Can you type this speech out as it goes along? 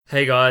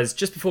Hey guys,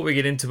 just before we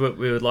get into it,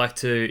 we would like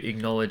to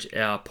acknowledge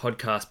our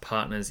podcast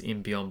partners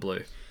in Beyond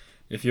Blue.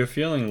 If you're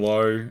feeling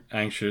low,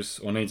 anxious,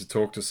 or need to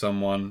talk to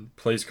someone,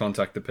 please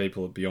contact the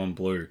people at Beyond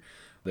Blue.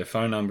 Their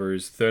phone number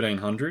is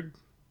 1300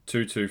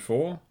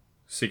 224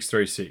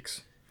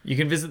 636. You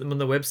can visit them on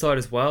the website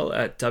as well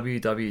at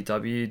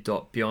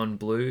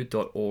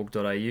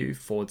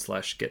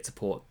www.beyondblue.org.au/get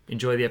support.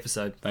 Enjoy the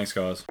episode. Thanks,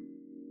 guys.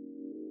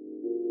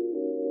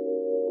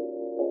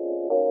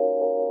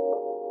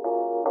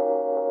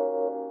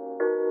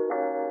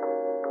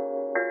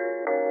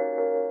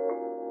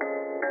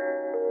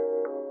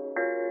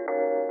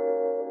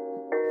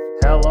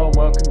 Hello and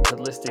welcome to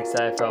the Listics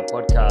AFL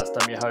podcast.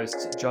 I'm your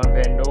host, John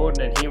Van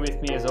Norden, and here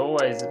with me as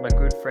always is my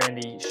good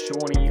friendy,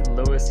 Shawnee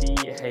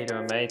Lewisy. How you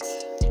doing, mate?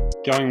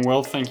 Going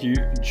well, thank you,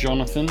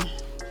 Jonathan. Not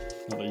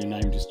that your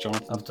name is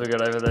Jonathan. After we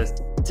got over those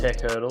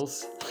tech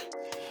hurdles.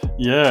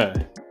 Yeah,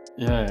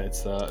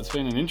 it's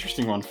been an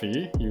interesting one for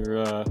you.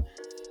 You're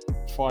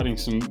fighting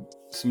some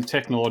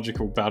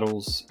technological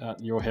battles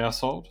at your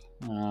household.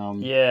 For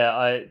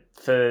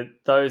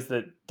those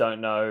that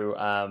don't know,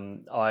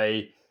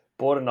 I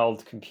bought an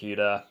old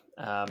computer,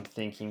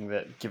 thinking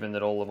that given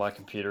that all of my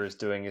computer is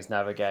doing is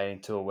navigating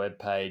to a web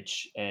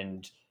page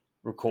and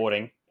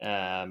recording,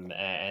 and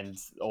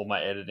all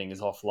my editing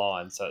is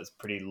offline, so it's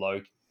pretty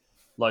low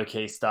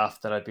key stuff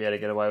that I'd be able to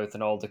get away with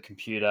an older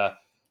computer.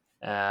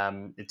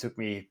 It took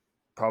me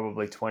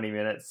probably 20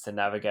 minutes to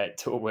navigate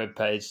to a web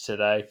page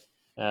today.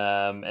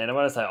 And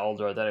when I say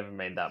older, I don't even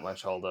mean that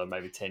much older.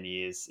 Maybe 10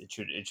 years. It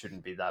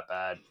shouldn't be that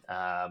bad.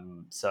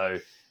 So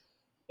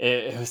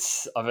it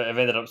was. I've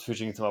ended up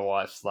switching to my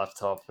wife's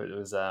laptop. It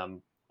was a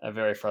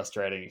very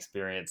frustrating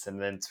experience,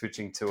 and then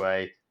switching to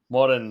a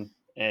modern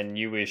and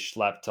newish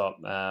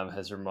laptop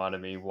has reminded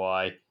me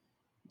why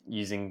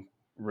using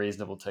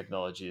reasonable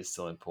technology is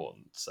still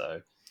important.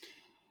 So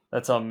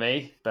that's on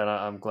me, but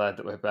I'm glad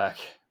that we're back.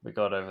 We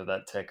got over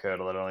that tech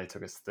hurdle. It only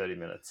took us 30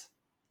 minutes.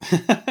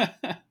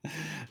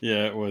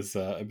 Yeah, it was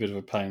a bit of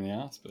a pain in the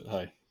ass, but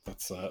hey,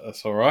 that's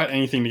all right.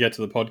 Anything to get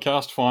to the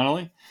podcast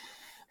finally.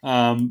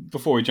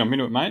 Before we jump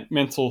into it, mate,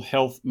 mental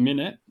health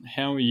minute.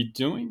 How are you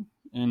doing?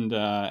 And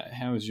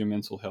how is your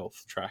mental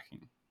health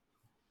tracking?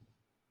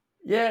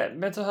 Yeah,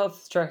 mental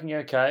health is tracking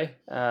okay.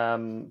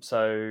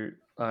 So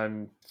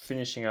I'm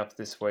finishing up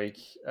this week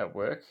at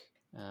work,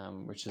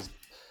 which is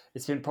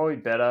it's been probably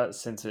better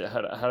since I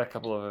had a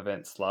couple of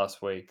events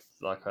last week,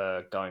 like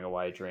going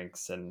away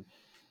drinks and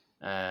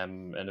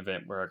an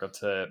event where I got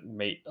to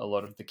meet a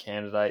lot of the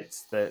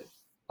candidates that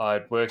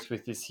I'd worked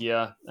with this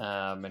year,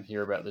 and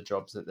hear about the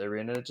jobs that they're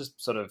in, and it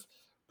just sort of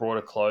brought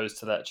a close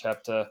to that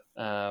chapter,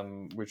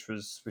 which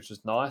was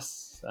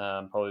nice.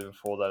 Probably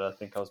before that, I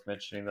think I was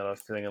mentioning that I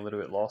was feeling a little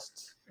bit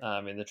lost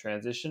in the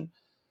transition,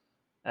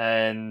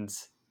 and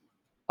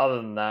other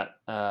than that,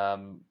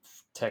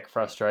 tech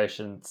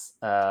frustrations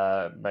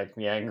make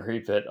me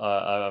angry, but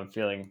I'm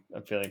feeling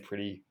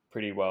pretty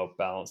well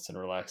balanced and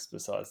relaxed.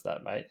 Besides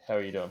that, mate, how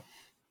are you doing?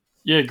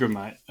 Yeah, good,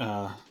 mate.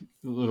 A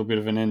little bit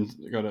of an end.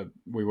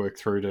 We work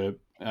through to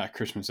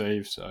Christmas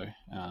Eve, so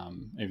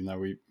even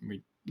though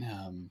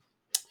um,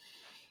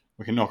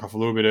 we can knock off a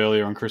little bit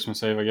earlier on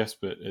Christmas Eve, I guess,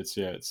 but it's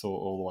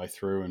all the way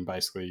through, and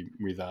basically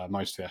with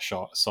most of our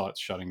sites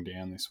shutting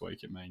down this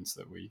week, it means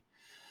that we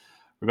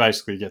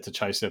basically get to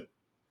chase up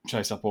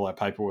all our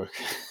paperwork,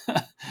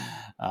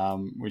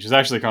 which is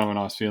actually kind of a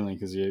nice feeling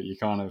because you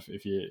kind of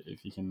if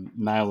you can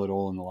nail it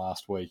all in the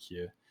last week,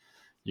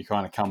 you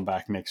kind of come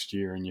back next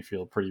year and you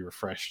feel pretty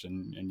refreshed,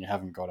 and you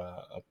haven't got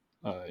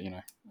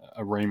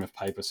a ream of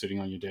paper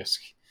sitting on your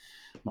desk.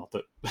 Not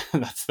that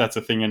that's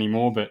a thing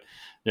anymore, but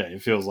yeah,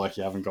 it feels like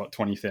you haven't got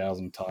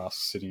 20,000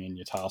 tasks sitting in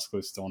your task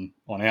list on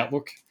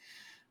Outlook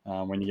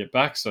when you get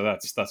back. So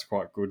that's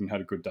quite good, and had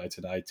a good day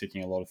today,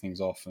 ticking a lot of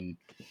things off, and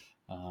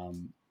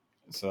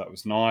so that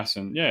was nice.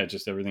 And yeah,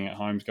 just everything at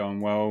home's going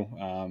well.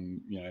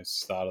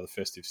 Start of the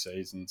festive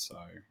season, so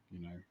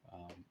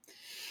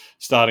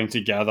starting to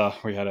gather.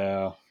 We had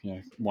our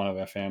one of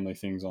our family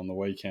things on the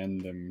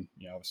weekend, and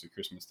obviously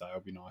Christmas Day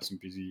will be nice and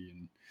busy.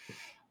 And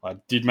I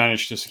did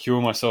manage to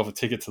secure myself a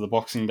ticket to the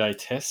Boxing Day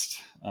test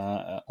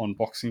on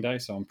Boxing Day,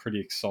 so I'm pretty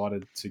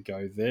excited to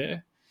go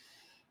there.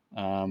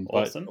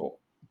 Awesome.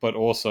 But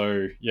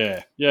also,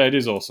 yeah, it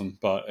is awesome,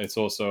 but it's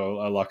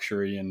also a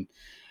luxury, and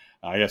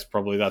I guess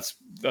probably that's.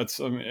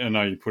 I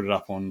know you put it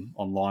up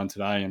online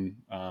today, and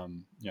I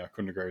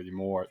couldn't agree with you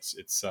more.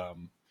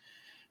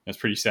 It's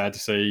pretty sad to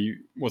see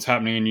what's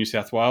happening in New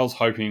South Wales.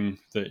 Hoping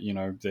that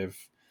they've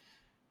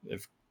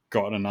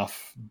got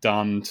enough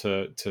done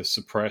to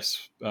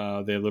suppress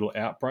their little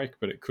outbreak,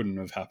 but it couldn't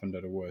have happened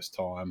at a worse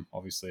time.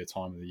 Obviously, a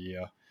time of the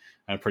year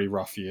and a pretty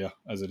rough year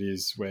as it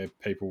is, where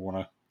people want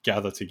to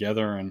gather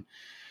together, and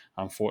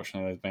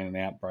unfortunately, there's been an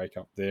outbreak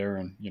up there,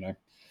 and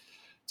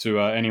to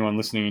anyone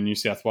listening in New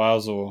South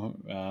Wales or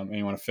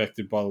anyone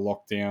affected by the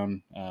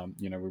lockdown,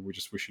 we're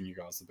just wishing you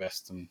guys the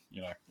best, and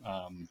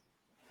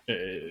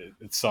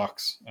it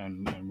sucks,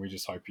 and we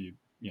just hope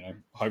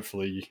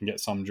hopefully you can get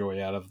some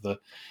joy out of the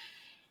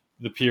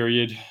the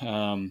period.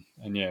 And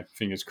yeah,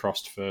 fingers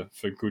crossed for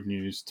good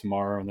news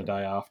tomorrow and the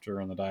day after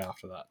and the day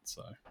after that.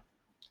 So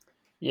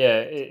Yeah,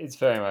 it's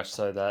very much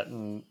so that,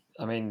 and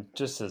I mean,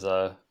 just as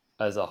a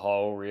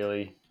whole,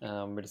 really,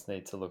 we just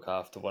need to look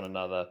after one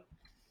another.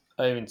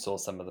 I even saw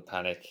some of the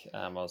panic.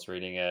 I was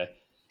reading a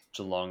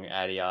Geelong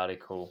Addy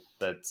article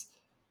that,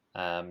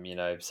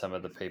 some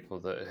of the people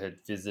that had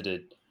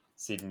visited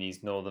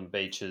Sydney's northern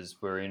beaches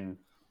were in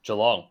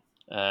Geelong,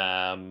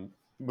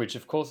 which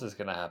of course is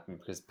going to happen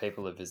because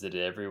people have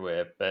visited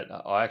everywhere. But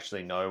I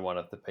actually know one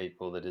of the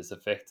people that is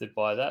affected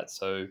by that.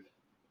 So,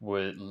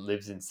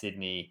 lives in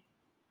Sydney,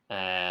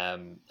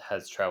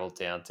 has travelled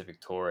down to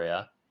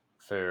Victoria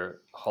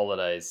for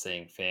holidays,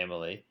 seeing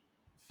family,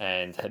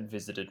 and had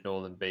visited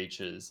Northern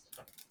Beaches,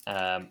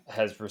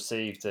 has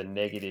received a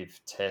negative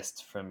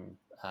test from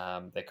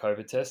their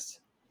COVID test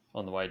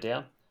on the way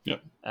down, yeah,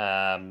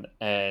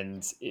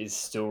 and is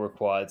still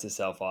required to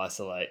self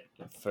isolate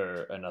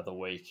for another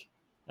week.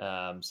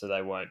 So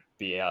they won't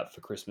be out for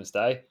Christmas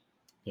Day.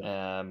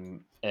 yeah,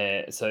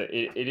 So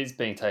it is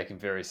being taken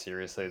very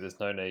seriously.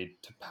 There's no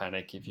need to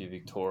panic if you're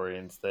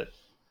Victorians that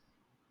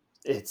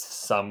it's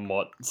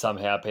somewhat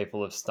somehow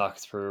people have stuck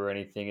through or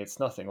anything. It's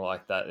nothing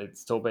like that. It's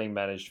still being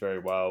managed very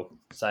well.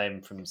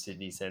 Same from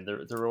Sydney's end.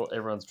 They're all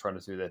everyone's trying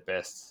to do their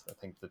best. I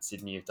think that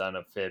Sydney have done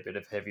a fair bit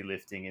of heavy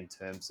lifting in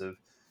terms of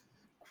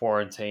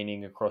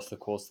quarantining across the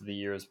course of the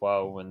year as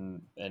well.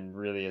 And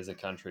really, as a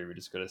country, we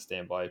just got to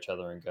stand by each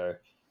other and go,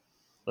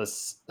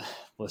 let's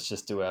let's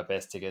just do our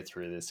best to get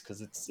through this because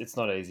it's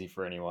not easy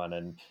for anyone.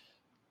 And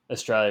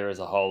Australia as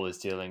a whole is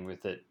dealing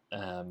with it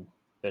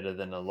better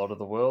than a lot of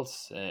the world,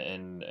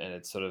 and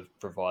it sort of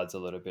provides a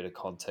little bit of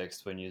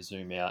context when you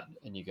zoom out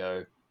and you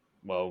go,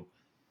 well,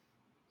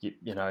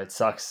 it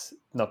sucks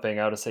not being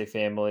able to see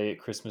family at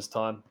Christmas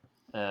time.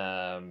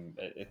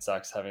 It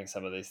sucks having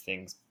some of these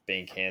things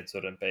being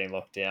cancelled and being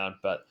locked down,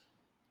 but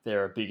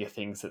there are bigger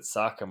things that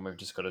suck, and we've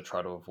just got to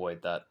try to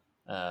avoid that.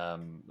 A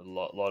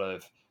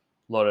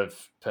lot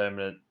of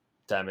permanent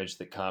damage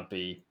that can't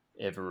be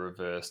ever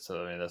reversed.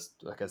 So, I mean, that's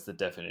I guess the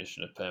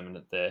definition of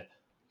permanent there.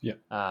 yeah.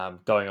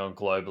 Going on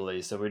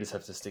globally, so we just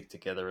have to stick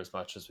together as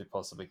much as we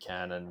possibly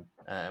can,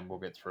 and we'll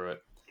get through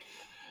it.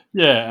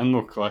 Yeah, and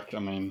look, like I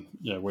mean,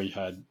 yeah, we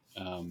had,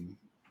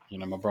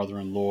 my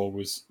brother-in-law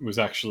was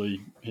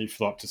actually he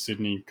flew up to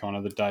Sydney kind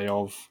of the day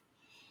of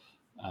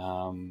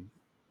um,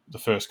 the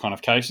first kind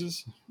of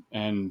cases,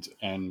 and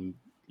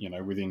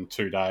within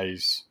 2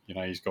 days,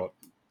 he's got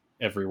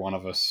every one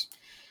of us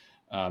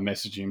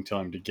messaging him,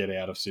 telling him to get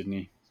out of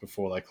Sydney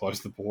before they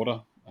close the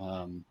border.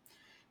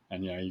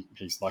 And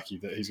he's lucky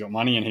that he's got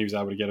money and he was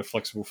able to get a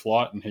flexible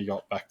flight and he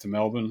got back to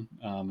Melbourne.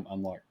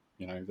 Unlike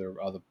there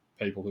are other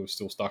people who are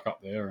still stuck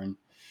up there, and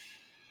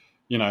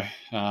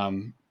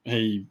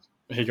he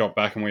got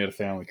back and we had a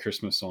family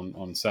Christmas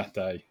on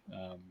Saturday,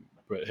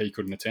 but he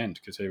couldn't attend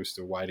because he was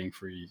still waiting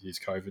for his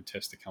COVID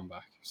test to come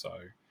back. So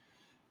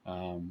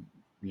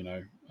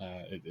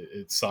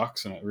it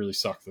sucks, and it really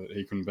sucked that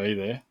he couldn't be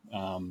there.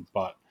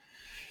 But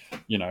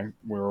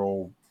we're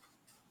all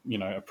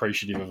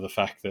appreciative of the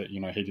fact that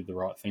he did the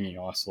right thing. He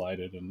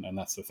isolated, and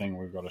that's the thing.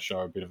 We've got to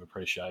show a bit of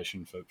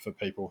appreciation for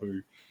people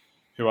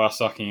who are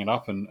sucking it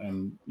up,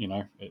 and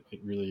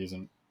it really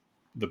isn't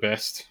the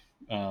best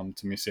to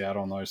miss out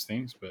on those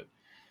things, but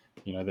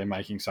they're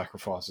making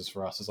sacrifices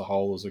for us as a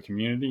whole, as a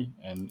community,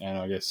 and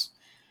I guess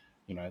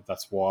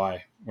that's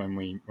why when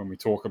we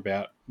talk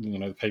about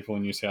the people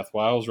in New South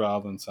Wales,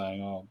 rather than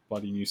saying, oh,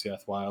 bloody New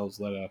South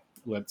Wales,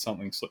 let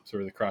something slip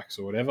through the cracks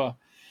or whatever,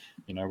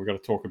 we've got to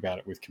talk about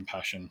it with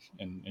compassion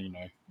and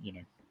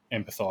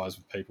empathize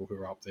with people who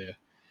are up there,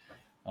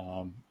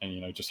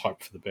 and just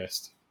hope for the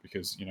best,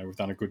 because we've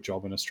done a good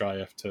job in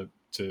Australia to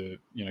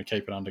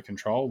keep it under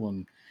control,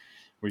 and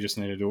we just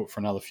need to do it for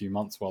another few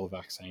months while the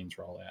vaccines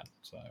roll out.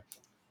 So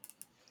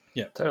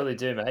yeah. Totally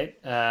do, mate.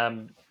 I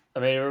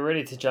mean, we're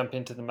ready to jump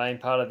into the main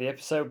part of the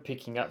episode,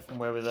 picking up from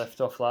where we left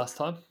off last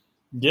time.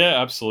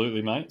 Yeah,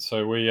 absolutely, mate.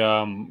 So we're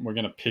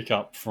going to pick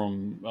up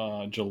from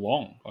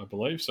Geelong, I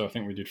believe. So I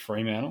think we did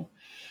Fremantle,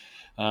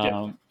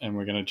 Yep. and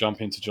we're going to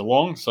jump into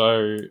Geelong.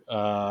 So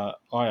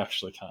I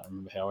actually can't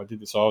remember how I did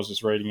this. I was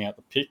just reading out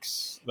the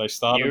picks. They You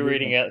started were with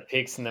reading out the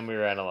picks, and then we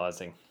were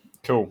analysing.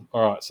 cool.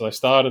 All right, so they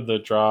started the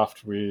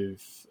draft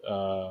with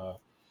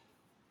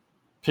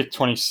pick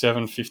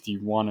 27,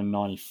 51, and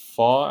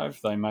 95.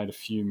 They made a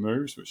few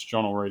moves, which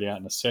John will read out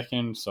in a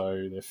second.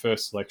 So their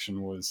first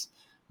selection was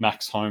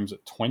Max Holmes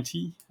at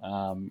 20,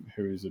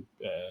 who is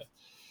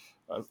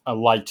a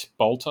late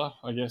bolter,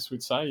 I guess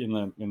we'd say. In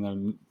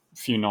the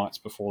few nights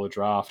before the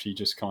draft, he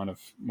just kind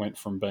of went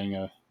from being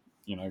a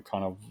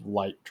kind of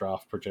late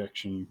draft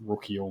projection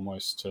rookie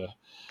almost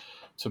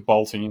to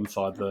bolting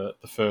inside the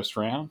first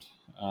round.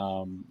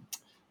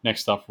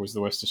 Next up was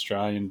the West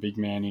Australian big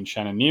man in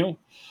Shannon Neal.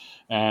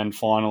 And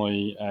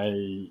finally,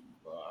 a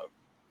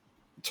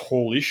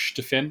tallish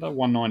defender,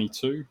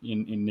 192,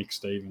 in Nick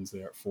Stevens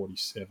there at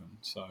 47.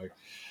 So,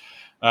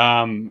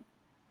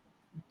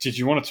 did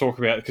you want to talk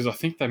about, because I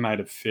think they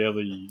made a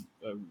fairly,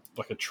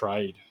 like a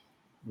trade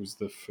was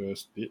the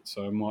first bit.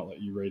 So I might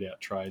let you read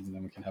out trades, and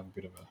then we can have a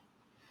bit of a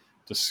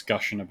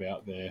discussion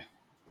about their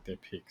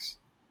picks.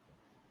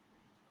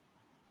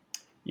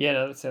 Yeah,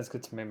 no, that sounds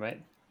good to me,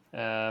 mate.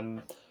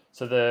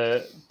 So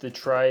the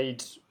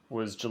trade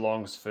was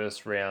Geelong's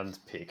first round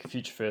pick,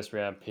 future first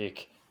round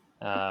pick,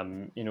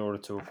 in order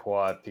to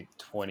acquire pick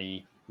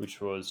 20, which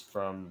was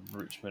from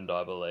Richmond,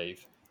 I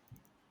believe.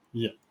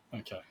 Yeah.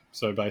 Okay.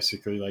 So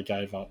basically, they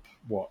gave up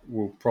what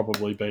will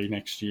probably be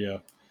next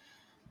year.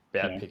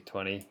 About Yeah. pick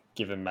 20,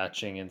 given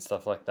matching and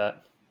stuff like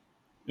that.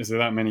 Is there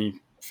that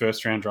many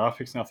first round draft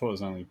picks now? I thought it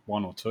was only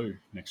one or two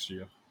next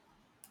year.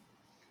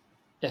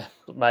 Yeah,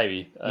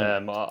 maybe. Yeah.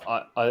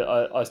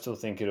 I still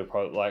think it'll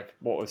probably, like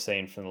what we've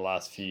seen from the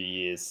last few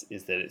years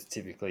is that it's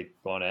typically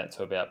gone out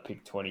to about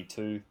pick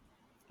 22.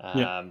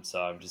 Yeah.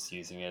 So I'm just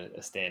using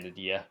a standard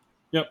year.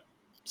 Yep.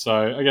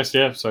 So I guess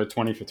yeah. So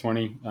 20 for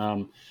 20.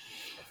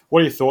 What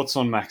are your thoughts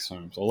on Max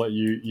Holmes? I'll let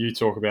you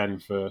talk about him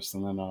first,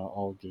 and then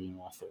I'll give you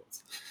my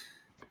thoughts.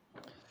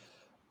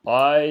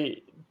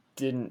 I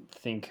didn't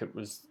think it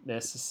was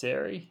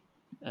necessary.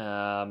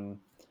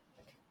 Um,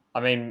 I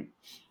mean,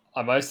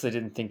 I mostly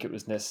didn't think it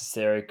was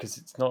necessary because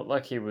it's not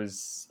like he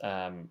was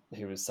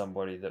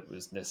somebody that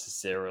was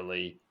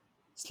necessarily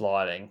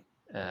sliding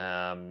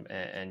and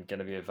going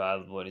to be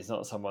available. And he's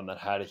not someone that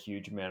had a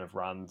huge amount of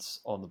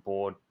runs on the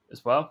board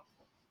as well.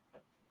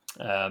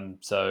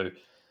 So,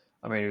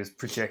 I mean, he was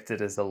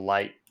projected as a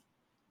late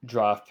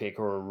draft pick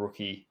or a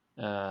rookie.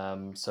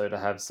 So to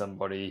have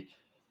somebody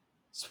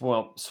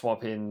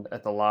swap in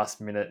at the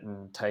last minute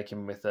and take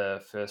him with a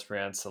first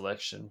round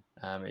selection,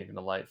 even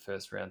a late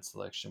first round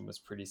selection, was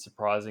pretty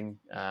surprising.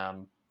 I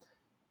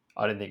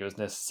didn't think it was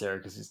necessary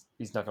because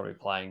he's not going to be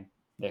playing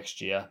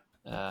next year,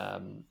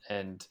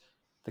 and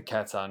the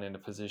Cats aren't in a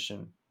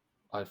position.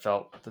 I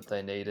felt that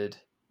they needed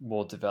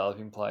more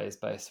developing players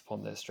based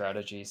upon their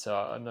strategy. So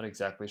I'm not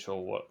exactly sure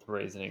what the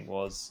reasoning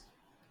was.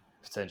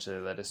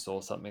 Potentially, they just saw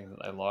something that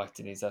they liked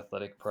in his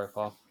athletic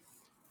profile.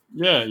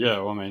 Yeah, yeah.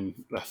 Well, I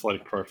mean,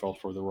 athletic profile is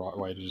probably the right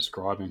way to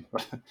describe him.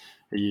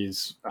 He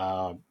is,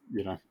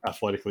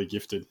 athletically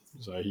gifted.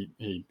 So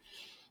he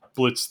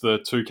blitzed the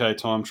 2K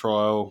time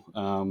trial,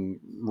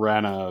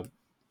 ran I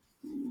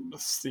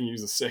think he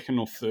was the second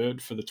or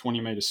third for the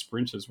 20-meter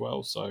sprint as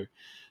well. So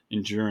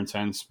endurance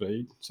and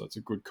speed. So it's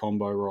a good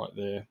combo right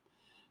there.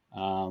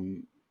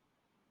 Um,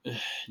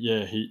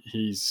 yeah,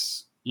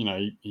 he's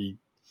he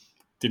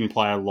didn't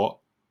play a lot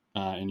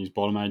in his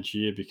bottom age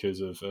year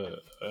because of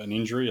an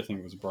injury. I think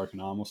it was a broken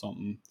arm or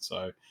something.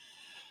 So,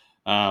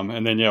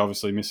 and then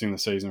obviously missing the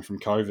season from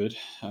COVID.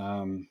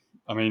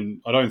 I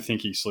mean, I don't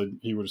think he slid.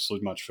 He would have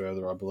slid much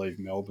further. I believe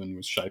Melbourne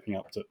was shaping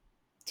up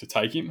to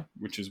take him,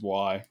 which is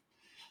why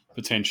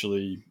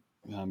potentially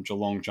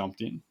Geelong jumped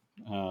in.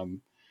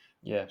 Um,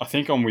 Yeah, I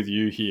think I'm with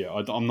you here.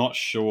 I'm not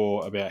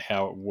sure about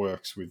how it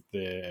works with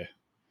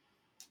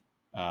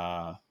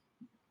uh,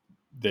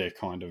 their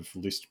kind of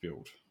list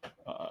build.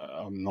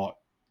 I'm not.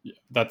 Yeah,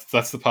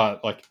 that's the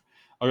part. Like,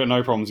 I've got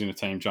no problems in a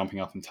team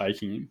jumping up and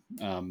taking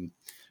him.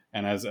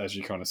 And as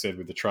you kind of said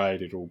with the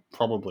trade, it'll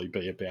probably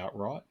be about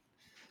right.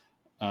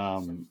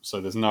 So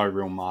there's no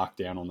real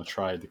markdown on the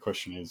trade. The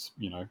question is,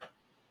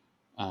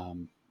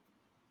 um,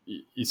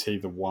 is he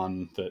the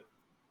one that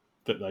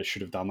they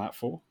should have done that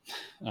for?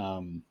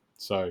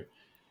 So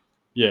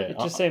yeah, it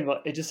just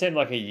seemed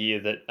like a year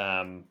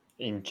that,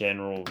 in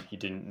general, you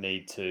didn't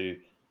need to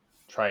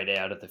trade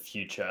out of the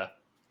future,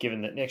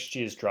 given that next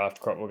year's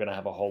draft crop we're going to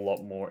have a whole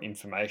lot more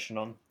information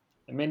on.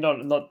 I mean,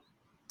 not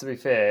to be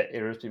fair,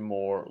 it'll just be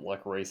more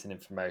like recent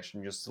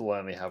information. You'll still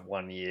only have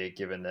 1 year,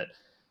 given that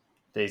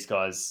these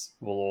guys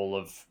will all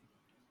have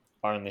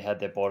only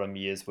had their bottom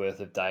year's worth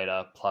of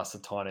data plus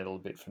a tiny little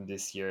bit from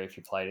this year if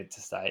you played it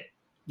to state.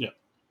 yeah,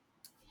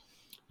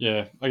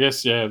 yeah. I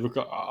guess yeah. Look,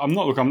 I'm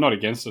not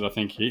against it. I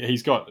think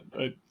he's got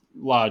a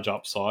large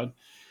upside.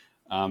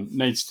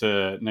 Needs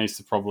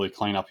to probably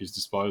clean up his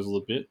disposal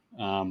a bit.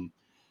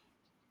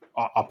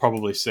 I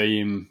probably see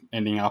him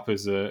ending up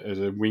as a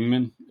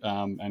wingman,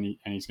 and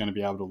he's going to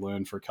be able to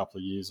learn for a couple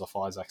of years off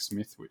Isaac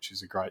Smith, which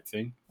is a great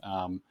thing.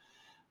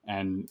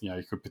 And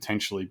he could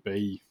potentially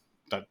be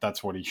that.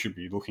 That's what he should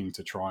be looking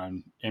to try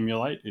and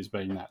emulate, is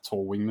being that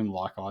tall wingman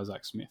like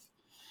Isaac Smith.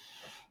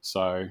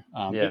 So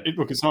Yeah,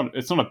 look, it's not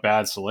a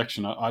bad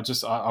selection.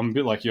 I'm a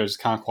bit like you. I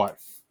just can't quite.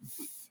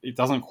 It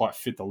doesn't quite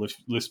fit the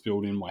list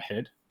build in my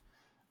head,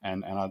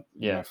 and I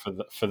yeah.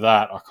 for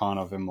that I kind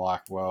of am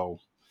like, well,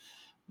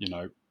 you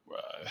know,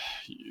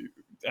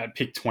 at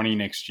pick 20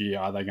 next year,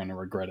 are they going to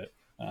regret it?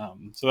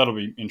 So that'll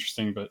be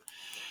interesting. But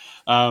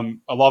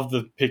I love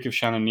the pick of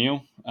Shannon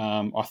Neal.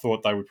 I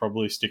thought they would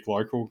probably stick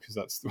local because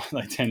that's what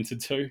they tend to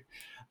do,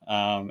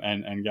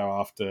 and go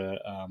after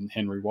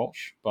Henry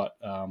Walsh. But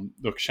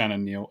look,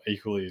 Shannon Neal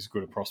equally is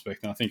good a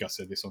prospect. And I think I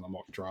said this on the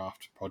mock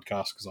draft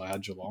podcast because I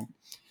had Geelong,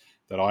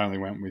 that I only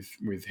went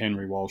with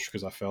Henry Walsh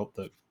because I felt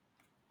that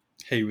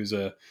he was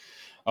a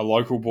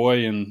local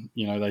boy, and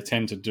they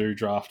tend to do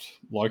draft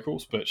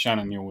locals. But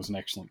Shannon Neal was an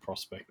excellent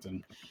prospect,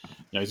 and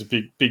he's a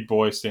big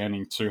boy,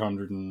 standing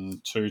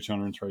 202,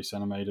 203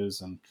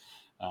 centimeters, and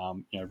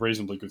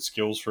Reasonably good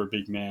skills for a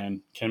big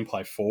man. Can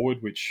play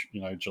forward, which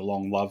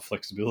Geelong love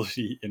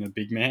flexibility in a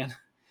big man.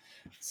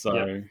 Yep.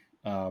 So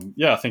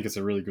I think it's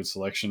a really good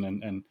selection,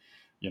 and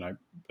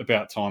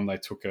about time they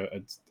took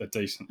a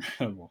decent,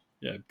 well,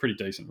 pretty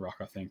decent ruck,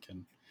 I think,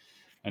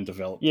 and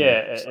developed him.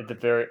 Yeah, So, at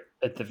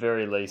the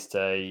very least,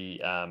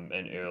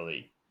 an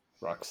early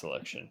ruck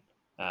selection.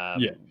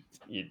 yeah,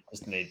 You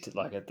just need to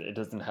it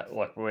doesn't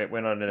like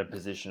we're not in a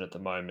position at the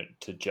moment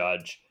to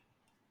judge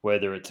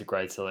whether it's a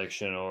great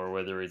selection or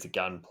whether he's a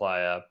gun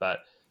player, but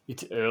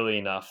it's early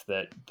enough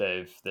that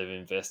they've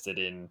invested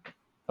in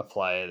a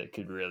player that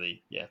could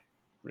really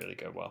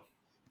go well.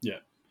 yeah.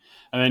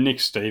 And then Nick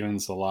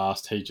Stevens, the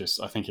last,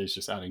 I think he's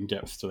just adding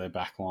depth to their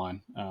back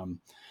line.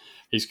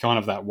 He's kind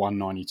of that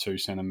 192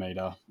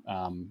 centimetre,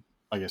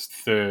 I guess,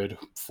 third,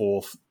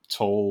 fourth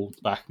tall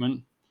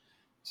backman.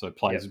 So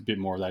plays a Yep. bit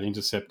more of that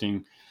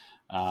intercepting.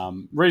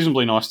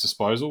 Reasonably nice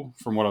disposal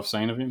from what I've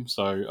seen of him.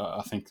 So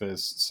I think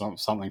there's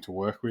something to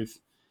work with.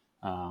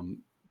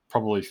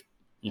 Probably,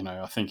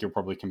 I think he'll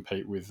probably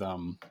compete with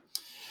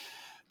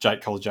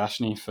Jake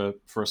Kolajashny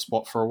for a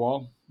spot for a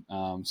while.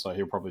 So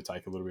he'll probably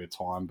take a little bit of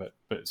time,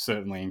 but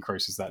certainly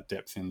increases that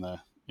depth in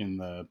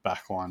the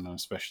back line, and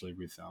especially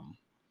with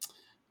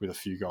a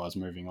few guys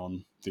moving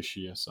on this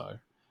year. So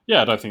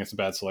I don't think it's a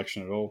bad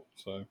selection at all.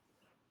 So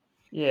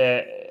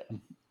Yeah,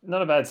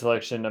 not a bad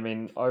selection. I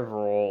mean,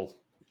 overall,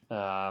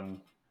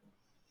 um,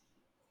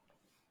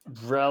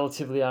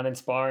 relatively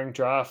uninspiring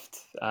draft.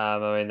 I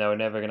mean, they were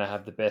never going to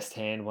have the best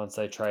hand once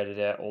they traded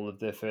out all of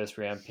their first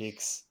round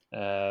picks.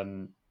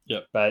 yeah.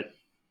 But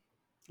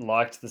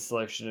liked the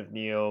selection of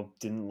Neil.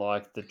 Didn't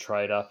like the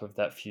trade up of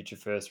that future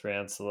first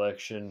round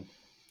selection.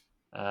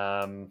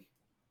 Um,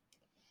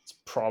 it's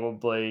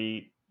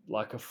probably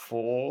like a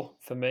 4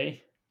 for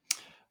me.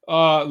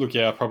 Look,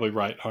 I probably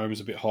rate Holmes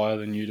a bit higher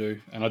than you do,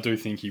 and I do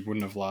think he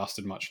wouldn't have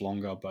lasted much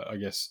longer. But I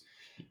guess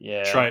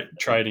Yeah.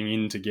 trading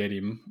in to get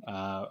him,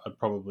 I'd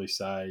probably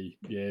say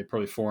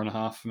probably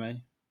 4.5 for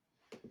me.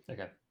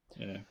 Okay.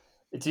 Yeah.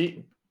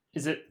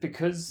 Is it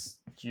because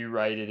you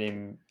rated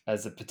him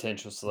as a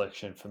potential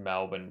selection for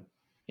Melbourne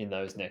in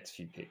those next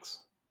few picks?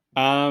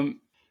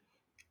 Um,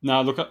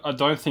 no, look, I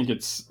don't think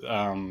it's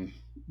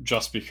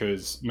just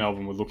because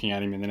Melbourne were looking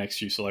at him in the next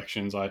few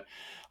selections. I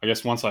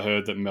guess once I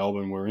heard that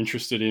Melbourne were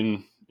interested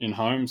in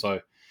Holmes,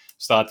 I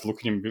started to look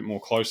at him a bit more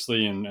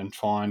closely and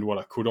find what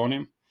I could on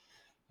him.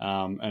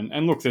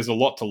 And look, there's a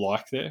lot to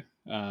like there.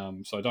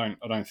 So I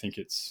don't think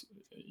it's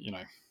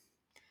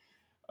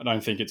I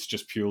don't think it's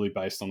just purely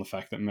based on the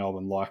fact that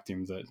Melbourne liked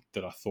him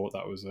that I thought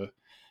that was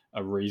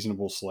a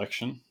reasonable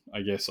selection.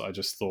 I guess I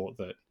just thought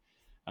that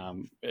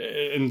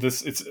and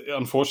it's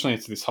unfortunately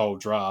it's this whole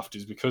draft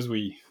is because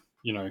we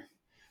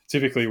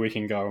typically we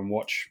can go and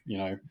watch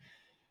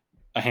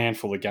a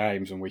handful of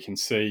games, and we can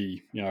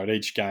see at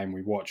each game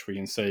we watch we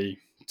can see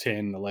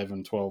 10,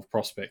 11, 12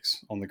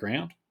 prospects on the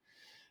ground.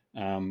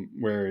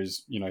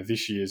 Whereas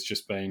this year's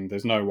just been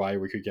there's no way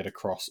we could get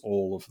across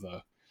all of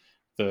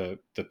the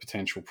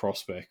potential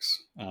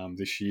prospects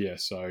this year.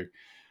 So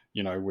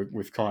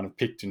we've kind of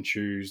picked and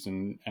choosed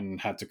and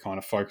had to kind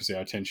of focus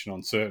our attention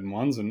on certain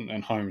ones,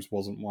 and Holmes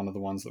wasn't one of the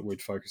ones that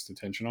we'd focused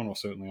attention on, or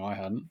certainly I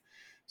hadn't.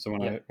 So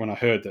Yep. when I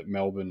heard that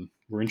Melbourne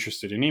were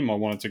interested in him, I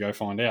wanted to go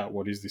find out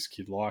what is this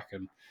kid like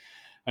and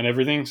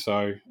everything.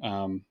 So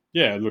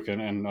look,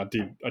 and I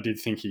did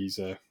think he's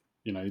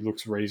he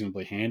looks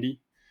reasonably handy,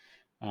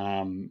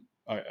 and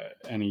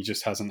he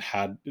just hasn't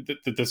had.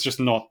 There's just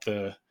not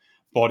the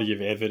body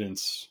of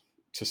evidence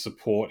to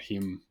support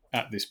him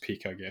at this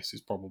pick. I guess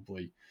is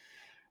probably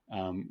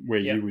where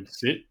you Yep. would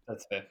sit.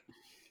 That's fair.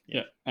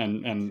 Yeah, Yep.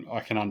 and I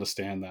can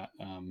understand that.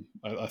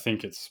 I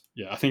think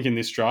I think in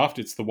this draft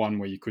it's the one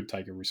where you could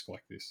take a risk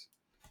like this.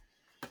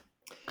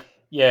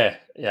 Yeah.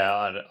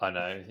 Yeah. I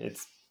know.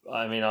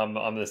 I mean,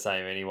 I'm the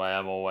same anyway.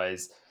 I'm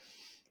always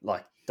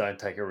like, don't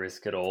take a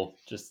risk at all.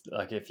 Just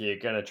like if you're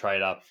going to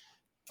trade up,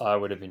 I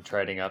would have been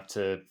trading up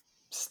to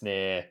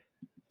snare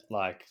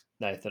like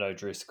Nathan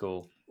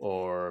O'Driscoll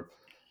or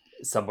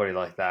somebody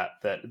like that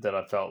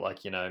I felt like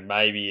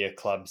maybe a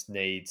club's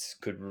needs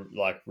could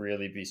like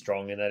really be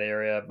strong in that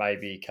area.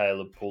 Maybe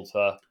Caleb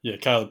Poulter. Yeah,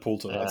 Caleb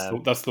Poulter.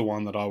 Um, That's the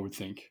one that I would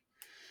think.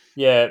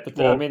 yeah, but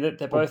I Or mean they're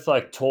or, both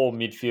like tall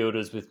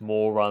midfielders with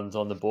more runs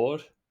on the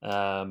board.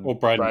 or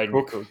Braden Braden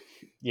Cook. Cook.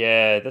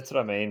 Yeah, that's what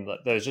I mean. Like,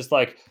 there's just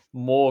like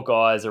more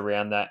guys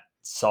around that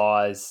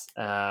size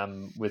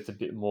with a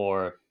bit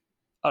more.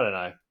 I don't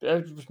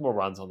know. Just more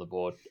runs on the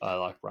board. I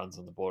like runs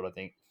on the board. I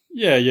think.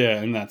 Yeah,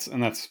 and that's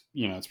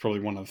it's probably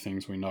one of the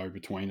things we know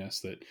between us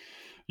that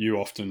you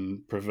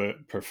often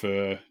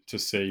prefer to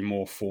see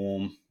more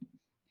form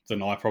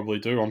than I probably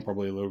do. I'm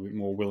probably a little bit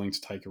more willing to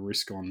take a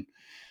risk on,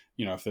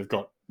 if they've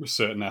got a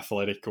certain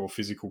athletic or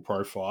physical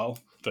profile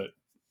that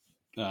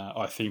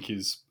I think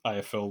is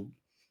AFL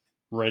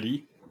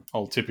ready.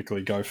 I'll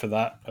typically go for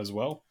that as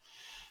well.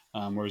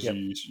 Whereas Yep.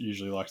 you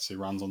usually like to see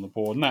runs on the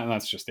board, and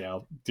that's just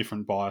our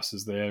different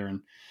biases there.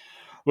 And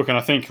look, and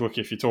I think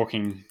if you're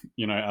talking,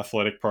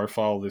 athletic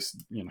profile, this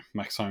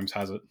Max Holmes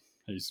has it.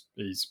 He's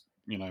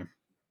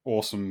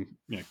awesome,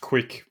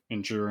 quick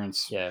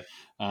endurance. Yeah.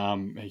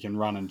 He can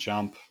run and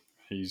jump.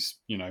 He's,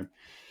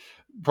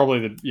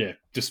 probably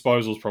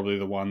disposal is probably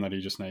the one that he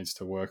just needs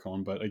to work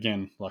on. But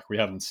again, like we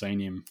haven't seen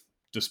him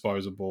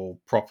dispose a ball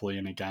properly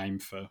in a game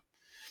for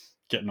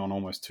getting on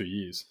almost 2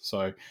 years.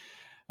 So,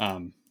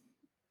 um,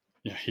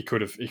 he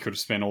could have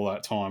spent all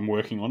that time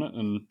working on it,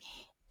 and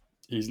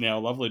he's now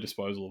a lovely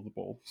disposal of the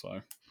ball.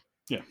 So,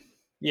 yeah,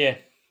 Yeah.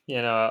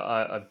 You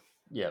know,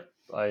 yeah,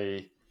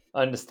 I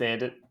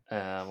understand it,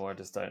 or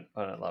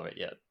I don't love it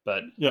yet.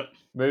 But yep.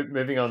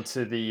 moving on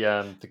to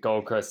the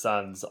Gold Coast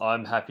Suns,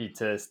 I'm happy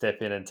to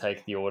step in and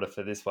take the order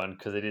for this one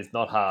because it is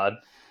not hard.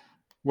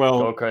 Well,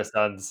 Gold Coast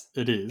Suns,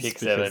 it is pick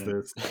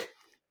because 7.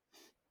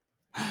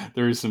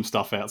 there is some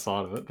stuff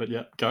outside of it, but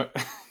yeah, go.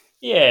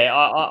 Yeah,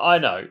 I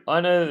know.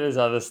 I know that there's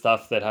other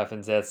stuff that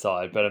happens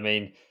outside, but I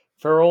mean,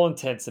 for all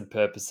intents and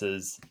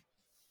purposes,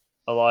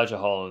 Elijah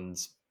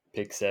Holland's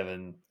pick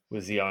 7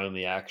 was the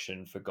only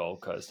action for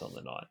Gold Coast on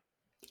the night.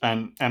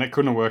 And it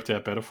couldn't have worked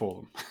out better for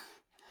them.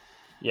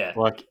 Yeah.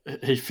 Like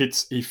he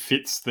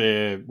fits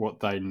their what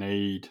they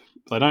need.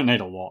 They don't need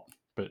a lot,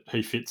 but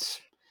he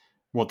fits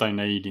what they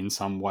need in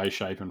some way,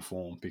 shape, and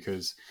form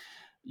because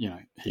he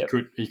Yep.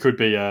 could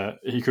be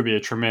a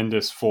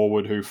tremendous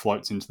forward who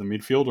floats into the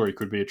midfield, or he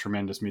could be a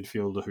tremendous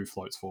midfielder who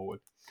floats forward.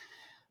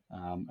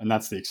 And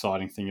that's the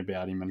exciting thing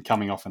about him. And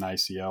coming off an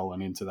ACL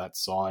and into that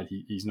side,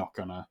 he's not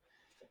going to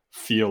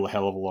feel a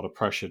hell of a lot of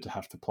pressure to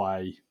have to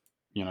play,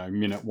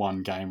 minute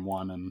one, game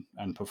one,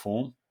 and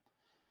perform.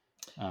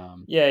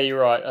 Yeah,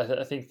 you're right.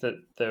 I think that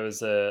there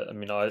was I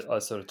mean, I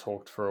sort of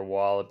talked for a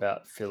while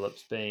about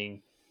Phillips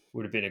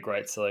would have been a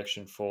great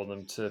selection for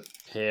them to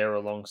pair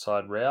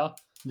alongside Rao.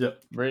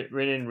 Yep.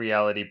 In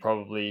reality,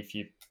 probably if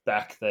you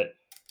back that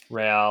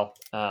Rao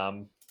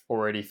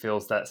already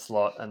fills that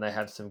slot and they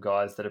have some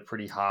guys that are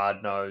pretty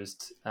hard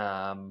nosed,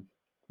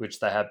 which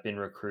they have been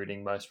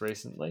recruiting most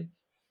recently,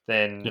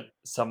 then Yep.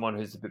 someone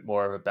who's a bit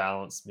more of a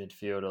balanced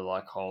midfielder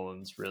like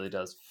Hollands really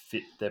does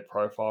fit their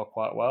profile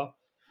quite well.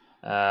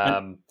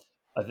 And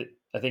I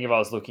think if I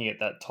was looking at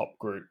that top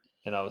group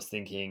and I was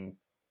thinking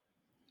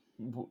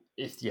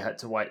if you had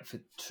to wait for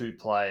 2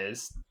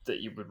 players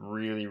that you would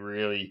really,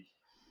 really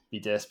be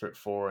desperate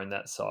for in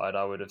that side,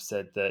 I would have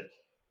said that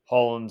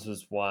Hollands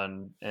was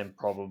one and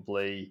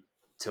probably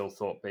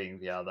Tilthorpe being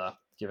the other,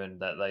 given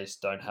that they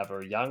just don't have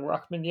a young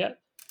ruckman yet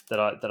that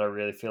I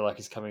really feel like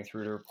is coming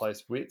through to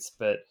replace Wits.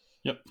 But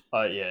yep.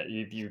 yeah,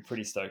 you're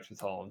pretty stoked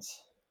with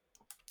Hollands.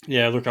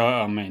 Yeah. Look,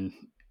 I mean,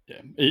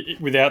 yeah,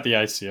 without the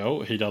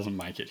ACL, he doesn't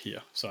make it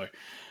here. So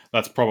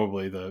that's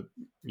probably the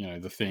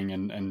thing.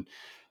 And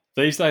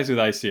these days with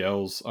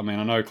ACLs, I mean,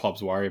 I know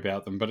clubs worry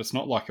about them, but it's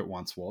not like it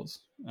once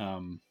was.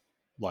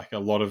 Like a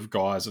lot of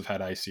guys have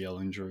had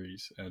ACL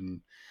injuries,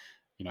 and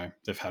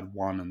they've had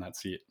one, and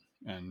that's it.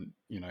 And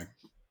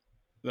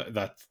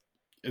that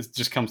it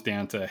just comes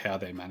down to how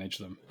they manage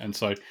them. And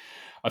so,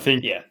 I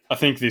think Yeah, I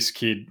think this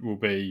kid will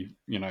be,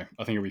 I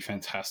think it'll be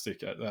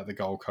fantastic at the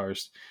Gold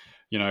Coast.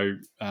 You're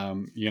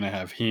gonna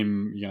have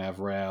him, you're gonna have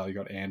Rao, you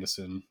got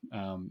Anderson,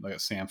 they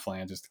got Sam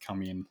Flanders to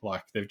come in.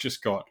 Like they've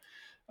just got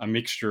a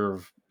mixture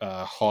of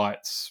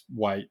heights,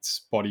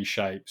 weights, body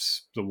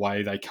shapes, the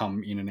way they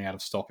come in and out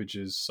of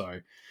stoppages. So,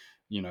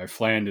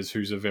 Flanders,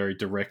 who's a very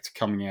direct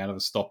coming out of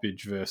a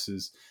stoppage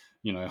versus,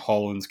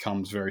 Hollands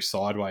comes very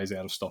sideways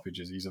out of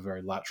stoppages. He's a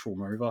very lateral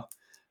mover.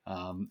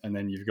 And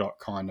then you've got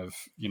kind of,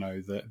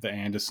 the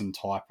Anderson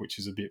type, which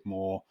is a bit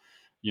more,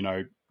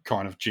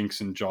 kind of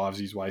jinks and jives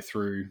his way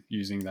through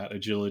using that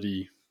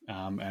agility.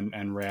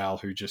 And Raoul,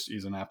 who just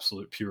is an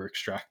absolute pure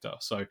extractor.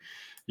 So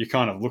you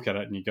kind of look at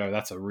it and you go,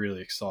 that's a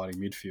really exciting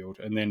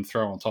midfield. And then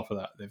throw on top of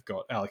that, they've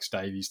got Alex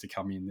Davies to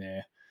come in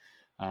there.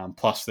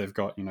 Plus, they've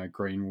got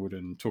Greenwood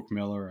and Took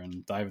Miller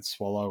and David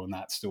Swallow, and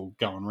that's still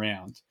going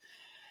round.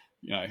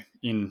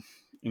 In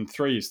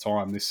 3 years'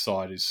 time, this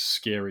side is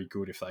scary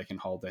good if they can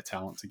hold their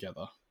talent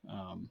together.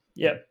 Um,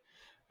 you know, yep,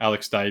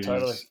 Alex totally.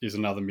 Davies is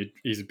another mid.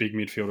 He's a big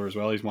midfielder as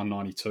well. He's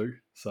 192,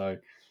 so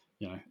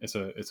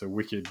it's a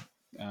wicked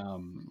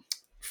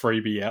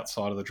freebie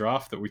outside of the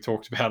draft that we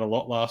talked about a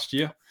lot last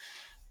year.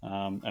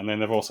 And then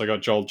they've also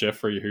got Joel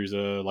Jeffrey, who's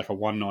a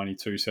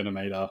 192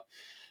 centimeter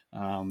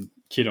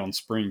kid on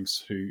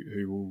springs who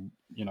will,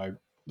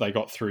 they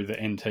got through the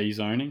NT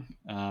zoning.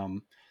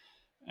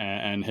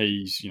 And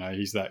he's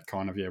that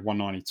kind of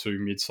 192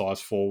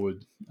 mid-sized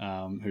forward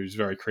who's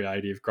very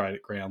creative, great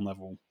at ground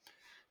level.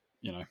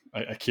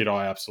 A kid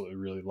I absolutely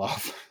really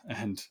love,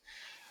 and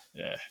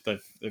yeah,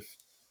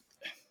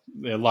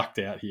 they're lucked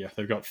out here.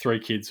 They've got 3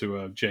 kids who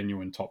are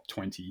genuine top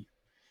 20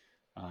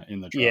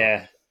 in the draft.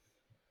 Yeah,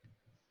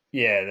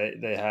 yeah,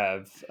 they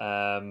have.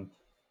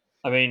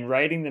 I mean,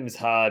 rating them is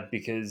hard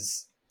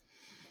because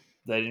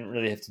they didn't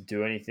really have to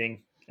do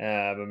anything.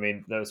 I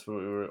mean, that was what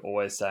we were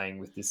always saying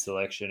with this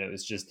selection. It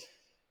was just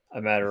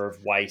a matter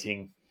of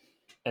waiting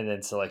and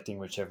then selecting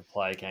whichever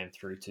player came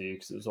through to you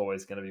because it was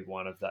always going to be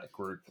one of that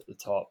group at the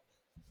top.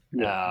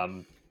 Yeah,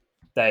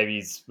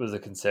 Davies was a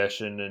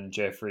concession and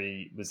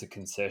Jeffrey was a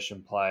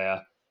concession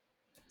player.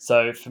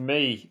 So for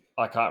me,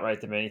 I can't rate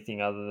them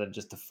anything other than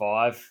just a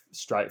five,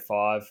 straight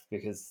five,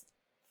 because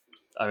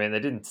I mean they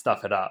didn't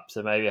stuff it up,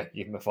 so maybe I could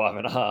give them a five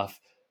and a half.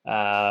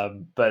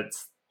 But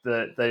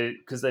they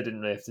because they didn't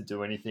really have to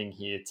do anything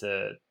here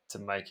to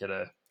make it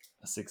a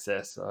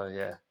success. So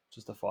yeah,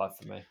 just a five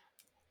for me.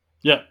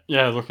 Yeah,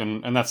 yeah. Look,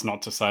 and that's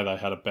not to say they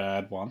had a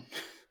bad one.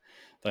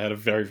 They had a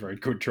very, very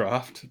good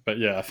draft, but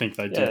yeah, I think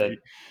they did. Yeah,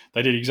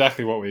 They did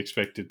exactly what we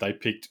expected. They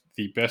picked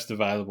the best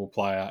available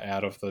player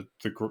out of the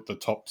group, the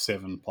top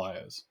seven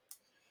players.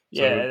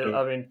 So yeah.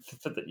 I mean,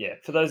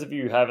 for those of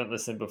you who haven't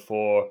listened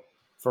before,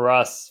 for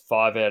us,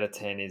 5 out of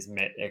 10 is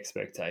met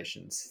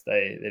expectations.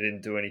 They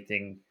didn't do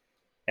anything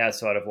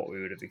outside of what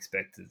we would have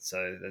expected,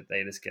 so that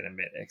they just get a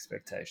met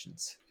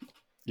expectations.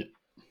 yeah,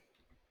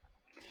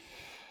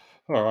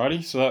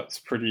 alrighty. So that's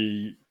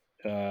pretty.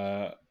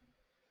 Uh,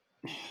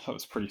 that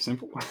was pretty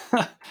simple.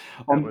 That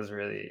on was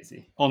really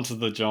easy. onto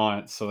the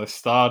Giants. So they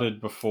started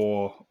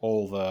before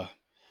all the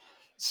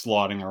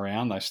sliding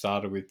around. They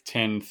started with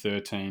 10,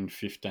 13,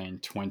 15,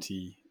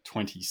 20,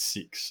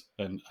 26,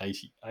 and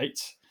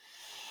 88.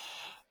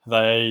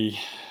 They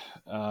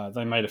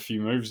made a few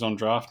moves on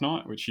draft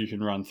night, which you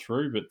can run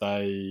through. But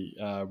they,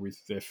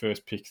 with their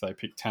first pick, they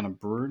picked Tanner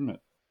Bruin at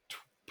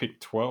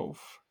pick 12,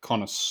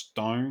 Connor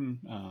Stone,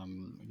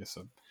 I guess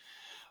a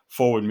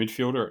forward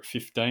midfielder at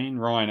 15,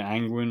 Ryan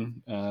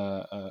Angwin,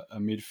 a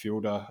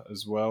midfielder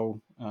as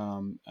well,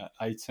 at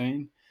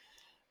 18,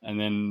 and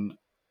then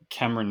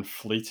Cameron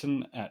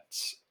Fleeton at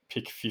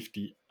pick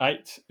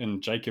 58,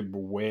 and Jacob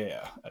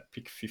Ware at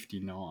pick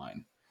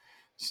 59.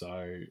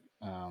 So,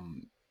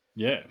 um,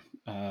 yeah,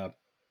 uh,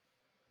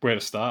 where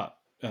to start?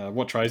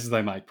 What trades did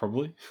they make?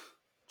 Probably.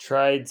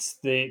 Trades.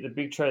 The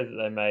big trade that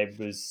they made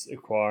was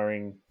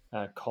acquiring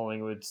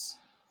Collingwood's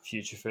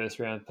future first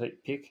round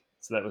pick.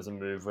 So that was a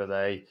move where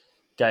they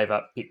gave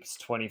up picks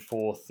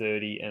 24,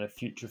 30, and a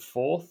future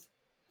fourth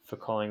for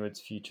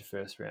Collingwood's future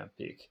first round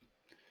pick,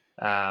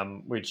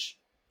 which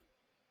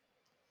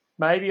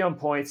maybe on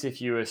points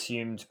if you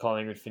assumed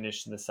Collingwood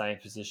finished in the same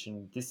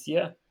position this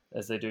year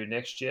as they do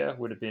next year,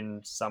 would have been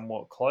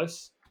somewhat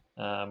close,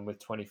 with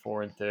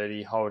 24 and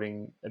 30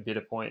 holding a bit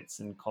of points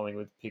and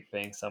Collingwood's pick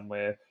being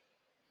somewhere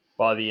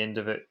by the end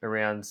of it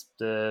around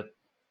the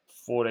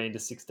 14 to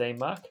 16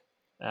 mark.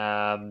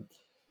 Um,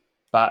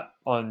 but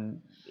on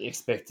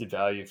expected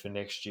value for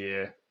next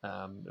year,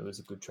 it was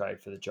a good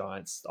trade for the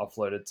Giants.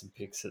 Offloaded some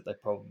picks that they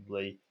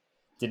probably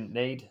didn't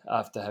need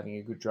after having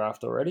a good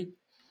draft already,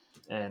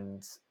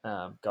 and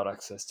got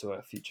access to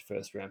a future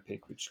first round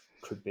pick, which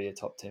could be a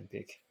top 10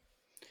 pick.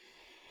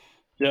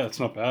 Yeah, it's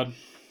not bad.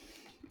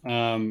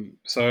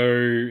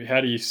 So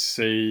how do you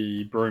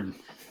see Broom?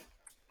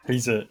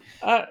 He's a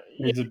Yeah,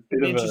 he's a bit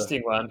an of a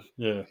interesting one.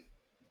 yeah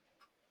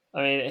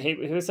I mean,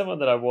 he was someone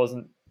that I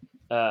wasn't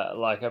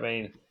like. I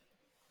mean,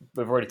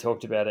 we've already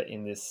talked about it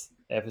in this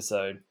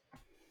episode.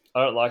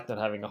 I don't like not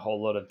having a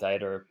whole lot of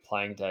data,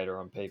 playing data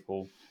on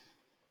people.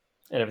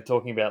 And if we're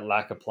talking about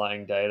lack of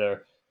playing data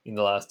in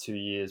the last 2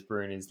 years,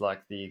 Bruin is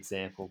like the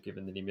example,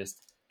 given that he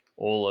missed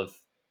all of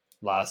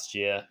last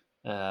year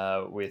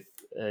with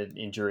an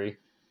injury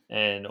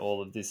and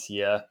all of this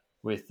year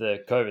with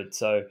the COVID.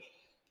 So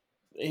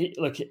he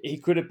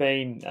could have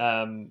been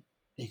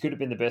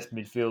the best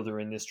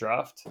midfielder in this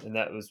draft, and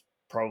that was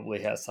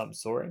probably how some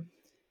saw him.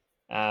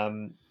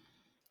 Um,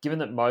 Given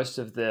that most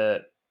of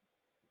the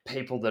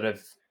people that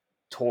have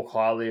talk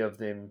highly of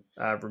them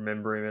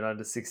remember him at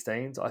under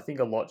 16s. I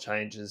think a lot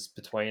changes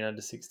between under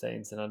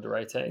 16s and under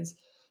 18s.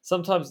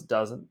 Sometimes it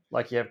doesn't.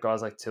 Like you have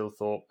guys like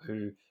Tilthorpe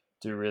who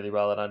do really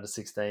well at under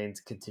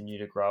 16s, continue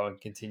to grow and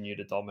continue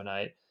to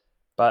dominate.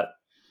 But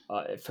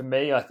for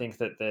me, I think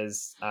that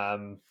there's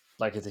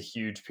like it's a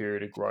huge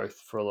period of growth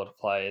for a lot of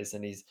players,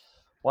 and he's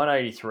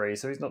 183,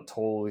 so he's not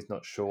tall, he's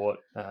not short.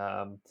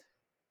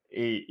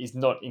 He's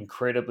not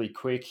incredibly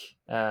quick.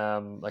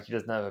 Like he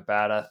doesn't have a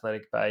bad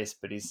athletic base,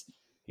 but he's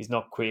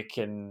not quick,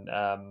 and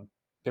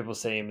people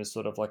see him as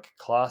sort of like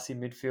a classy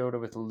midfielder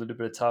with a little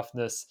bit of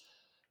toughness.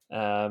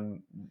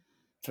 Um,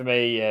 for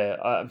me,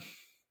 yeah,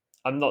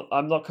 I'm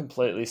not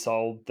completely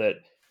sold that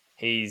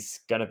he's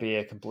going to be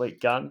a complete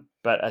gun,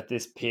 but at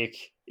this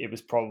pick, it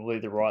was probably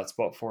the right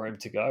spot for him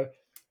to go.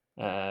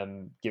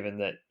 Given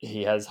that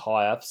he has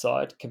high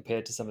upside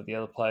compared to some of the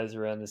other players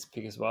around this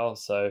pick as well,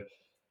 so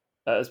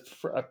it's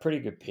a pretty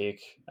good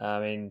pick. I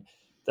mean,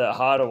 the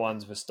harder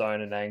ones were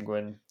Stone and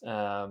Angwin.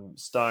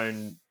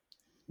 Stone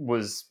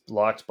was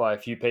liked by a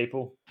few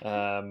people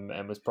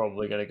and was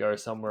probably going to go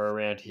somewhere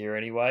around here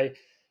anyway.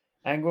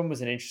 Angwin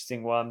was an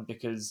interesting one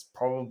because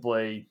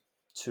probably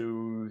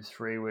 2,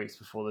 3 weeks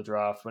before the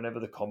draft, whenever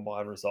the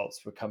combine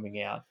results were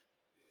coming out,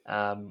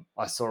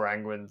 I saw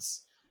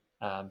Angwin's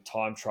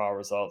time trial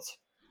results,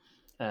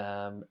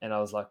 and I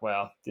was like,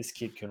 wow, this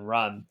kid can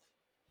run.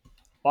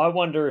 I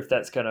wonder if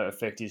that's going to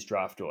affect his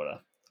draft order.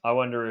 I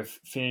wonder if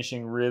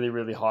finishing really,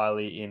 really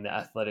highly in the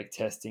athletic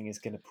testing is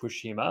going to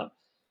push him up,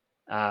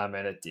 and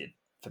it did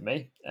for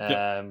me.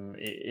 yep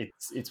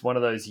It's one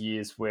of those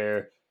years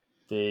where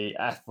the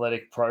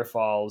athletic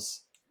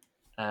profiles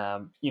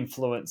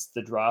influence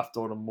the draft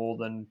order more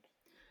than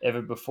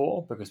ever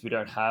before because we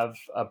don't have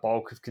a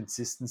bulk of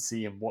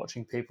consistency in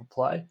watching people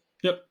play.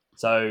 Yep.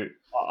 So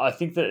I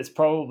think that it's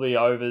probably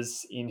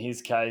overs in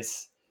his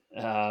case,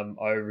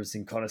 overs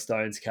in Connor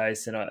Stone's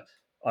case, and I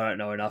don't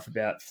know enough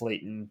about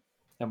Fleet and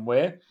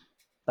Ware.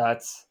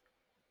 But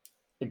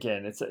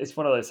again, it's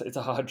one of those. It's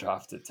a hard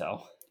draft to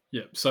tell.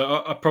 Yep.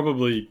 So I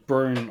probably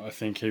Bruin. I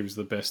think he was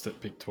the best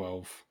at pick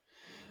 12,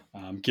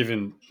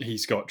 given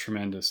he's got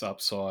tremendous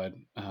upside.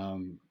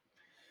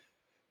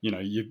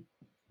 You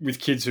with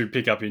kids who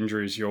pick up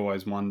injuries, you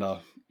always wonder,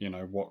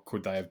 what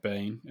could they have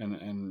been,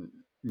 and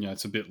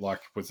it's a bit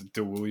like with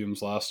Dill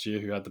Williams last year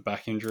who had the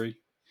back injury.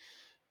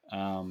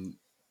 Um,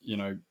 you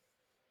know,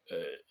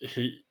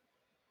 he,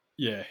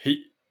 yeah,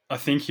 he. I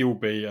think he'll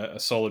be a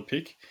solid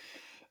pick.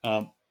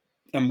 Um,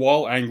 and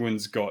while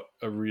Angwin's got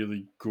a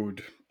really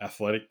good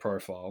athletic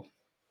profile,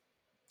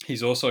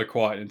 he's also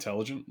quite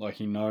intelligent. Like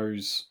he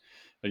knows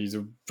he's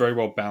a very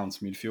well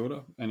balanced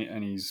midfielder,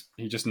 and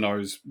he just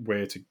knows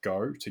where to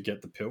go to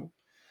get the pill.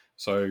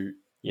 So you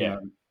Yeah,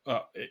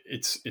 know,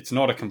 it's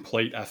not a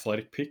complete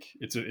athletic pick.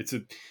 It's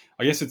a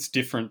I guess it's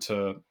different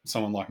to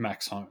someone like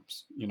Max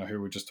Holmes, who we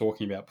were just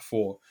talking about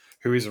before,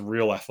 who is a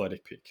real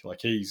athletic pick.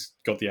 Like he's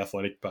got the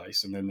athletic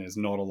base, and then there's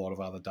not a lot of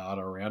other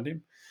data around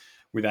him.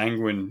 With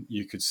Angwin,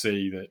 you could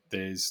see that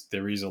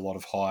there is a lot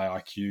of high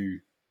IQ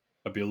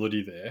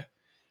ability there,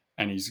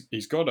 and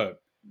he's got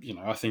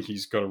I think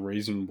he's got a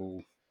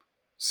reasonable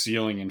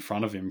ceiling in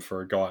front of him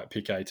for a guy at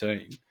pick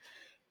 18.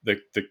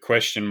 The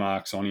question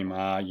marks on him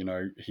are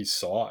his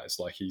size.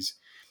 Like he's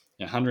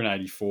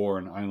 184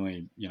 and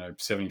only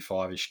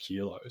 75ish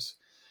kilos.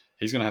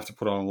 He's going to have to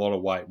put on a lot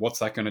of weight. What's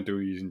that going to do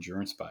to his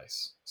endurance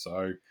base?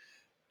 So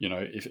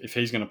if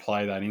he's going to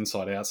play that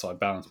inside outside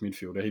balanced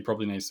midfielder, he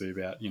probably needs to be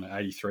about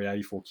 83,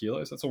 84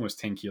 kilos. That's almost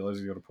 10 kilos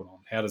he's got to put on.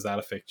 How does that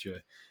affect your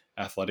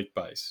athletic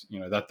base?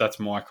 That's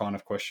my kind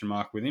of question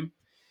mark with him.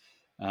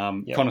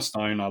 yep, Connor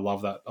Stone, I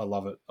love that. I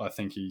love it. I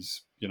think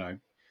he's,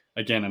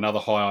 again, another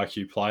high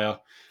IQ player.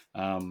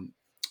 Um,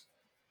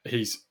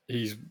 he's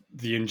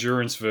the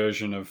endurance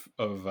version of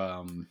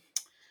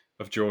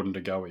Jordan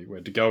De Goey,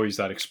 where De Goey's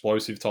that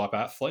explosive type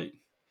athlete.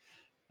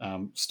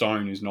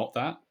 Stone is not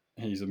that.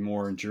 He's a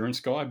more endurance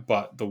guy,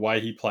 but the way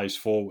he plays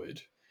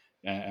forward,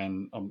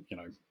 and I'm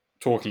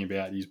talking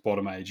about his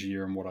bottom age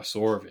year and what I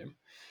saw of him,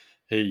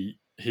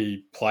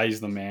 he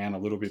plays the man a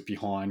little bit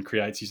behind,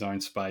 creates his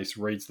own space,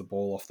 reads the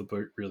ball off the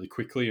boot really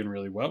quickly and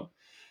really well.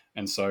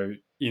 And so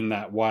in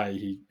that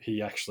way,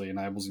 he actually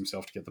enables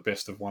himself to get the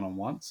best of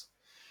one-on-ones.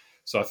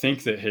 So I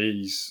think that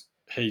he's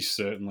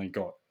certainly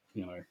got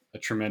a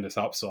tremendous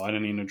upside.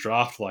 And in a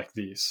draft like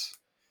this,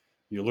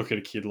 you look at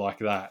a kid like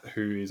that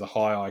who is a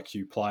high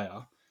IQ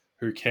player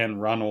who can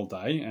run all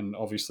day, and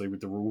obviously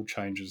with the rule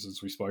changes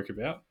as we spoke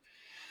about,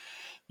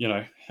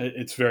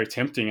 it's very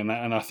tempting, and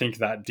I think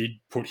that did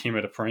put him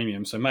at a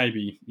premium. So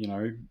maybe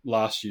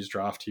last year's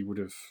draft he would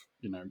have,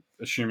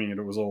 assuming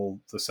it was all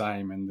the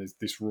same and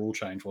this rule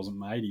change wasn't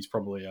made, he's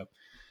probably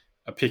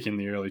a pick in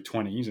the early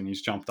 20s, and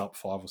he's jumped up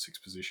 5 or 6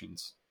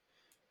 positions.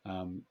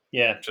 Um,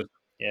 yeah, just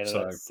yeah.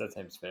 No, so that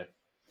seems fair.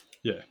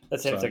 yeah,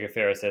 That seems so like a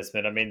fair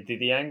assessment. I mean,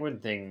 the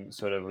Angwin thing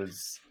sort of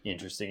was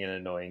interesting and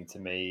annoying to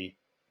me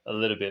a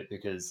little bit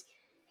because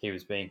he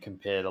was being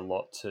compared a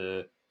lot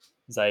to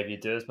Xavier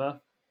Dersma.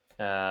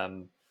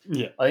 Um,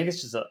 yeah, I think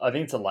I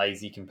think it's a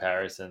lazy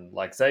comparison.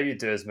 Like Xavier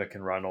Dersma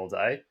can run all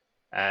day,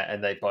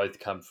 and they both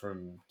come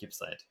from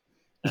Gippsland.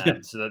 yeah,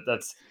 So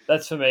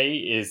that's for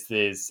me is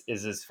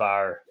as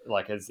far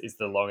like as is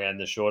the long and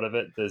the short of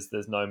it.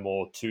 There's no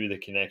more to the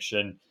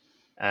connection.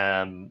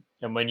 And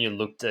when you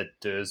looked at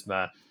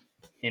Dersma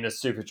in a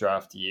super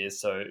draft year,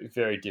 so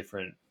very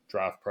different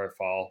draft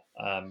profile.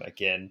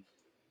 Again,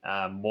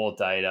 more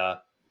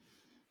data.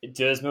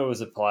 Dersma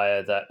was a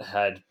player that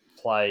had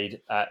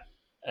played at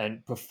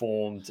and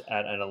performed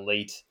at an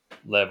elite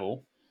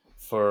level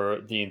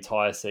for the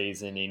entire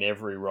season in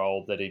every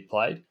role that he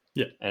played,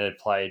 yeah, and had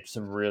played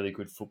some really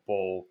good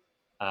football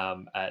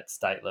at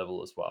state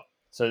level as well.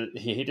 So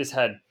he just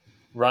had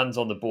runs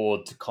on the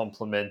board to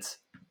complement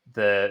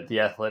the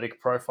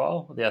athletic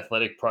profile. The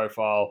athletic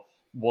profile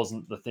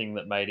wasn't the thing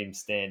that made him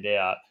stand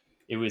out.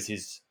 It was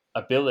his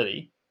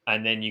ability.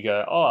 And then you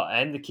go, oh,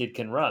 and the kid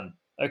can run.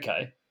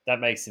 Okay, that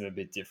makes him a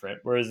bit different.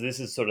 Whereas this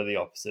is sort of the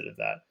opposite of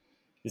that.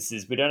 This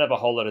is we don't have a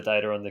whole lot of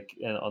data on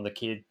the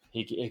kid.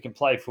 He can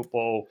play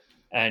football,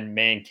 and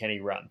man, can he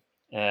run?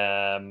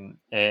 And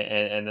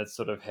that's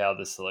sort of how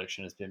the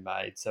selection has been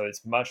made. So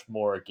it's much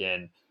more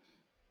again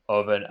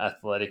of an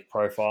athletic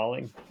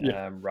profiling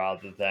yeah.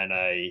 rather than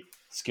a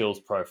skills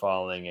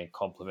profiling and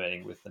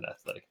complementing with an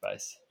athletic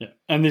base. Yeah,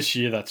 and this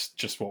year that's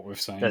just what we've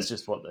seen. That's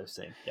just what they've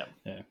seen. Yeah.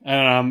 Yeah,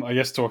 and I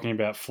guess talking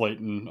about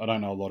Fleeton, I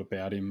don't know a lot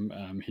about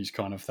him. He's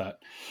kind of that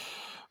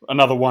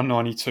another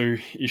 192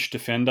 ish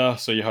defender,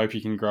 so you hope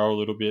he can grow a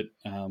little bit.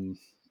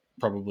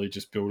 Probably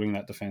just building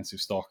that defensive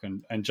stock,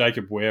 and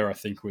Jacob Ware I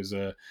think was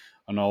an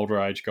older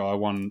age guy,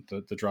 one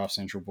that the Draft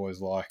Central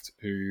boys liked,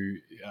 who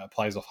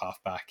plays off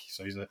half back.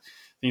 So I think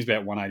he's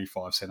about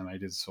 185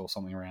 centimeters or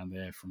something around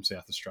there from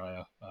South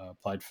Australia.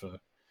 Played for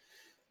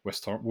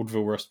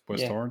Woodville, West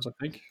Yeah, Torrens, I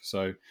think.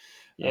 So,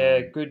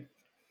 yeah, um,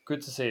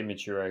 good to see a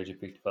mature age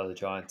picked by the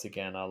Giants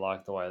again. I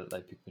like the way that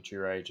they pick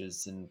mature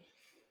ages, and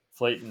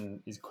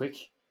Fleeton is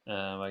quick.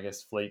 I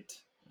guess Fleet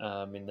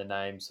in the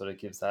name sort of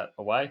gives that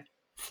away.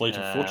 fleet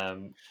of foot.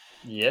 Um,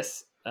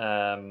 yes,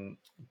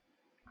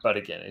 but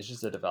again, it's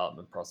just a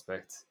development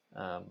prospect.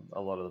 A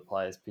lot of the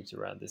players picked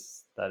around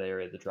that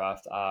area of the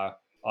draft are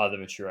either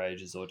mature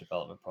ages or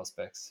development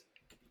prospects.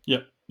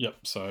 Yep, yep.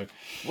 So,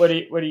 Where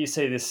do you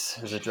see this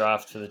as a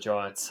draft for the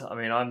Giants? I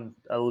mean, I'm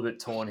a little bit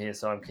torn here,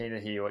 so I'm keen to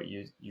hear what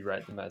you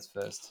rate them as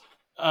first.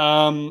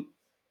 um,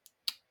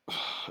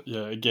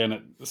 yeah,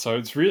 again, so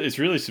it's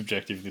really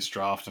subjective, this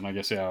draft, and I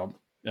guess our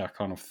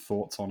kind of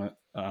thoughts on it.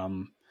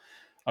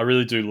 I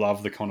really do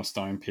love the Connor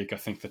Stone pick. I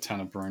think the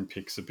Tanner Bruin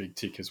pick's a big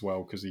tick as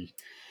well, because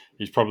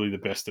he's probably the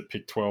best at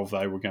pick 12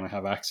 they were going to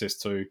have access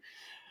to.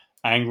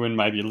 Angwin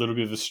maybe a little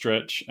bit of a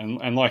stretch,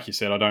 and like you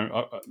said,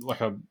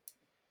 I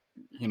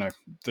you know,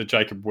 the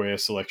Jacob Ware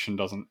selection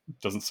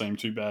doesn't seem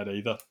too bad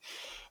either.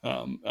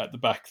 At the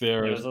back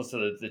there, There was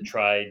also the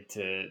trade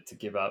to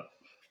give up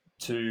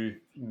two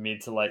mid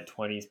to late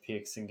 20s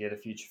picks and get a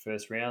future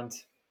first round.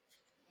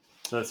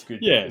 So that's a good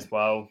pick yeah, as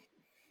well.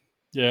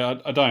 yeah.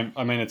 I don't.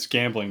 I mean, it's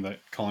gambling that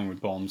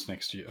Collingwood bombs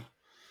next year.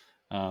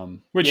 Yeah,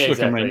 Which, look, I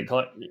exactly.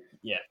 mean,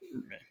 Yeah.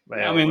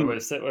 I Well, mean,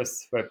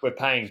 we're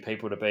paying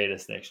people to beat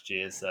us next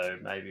year, so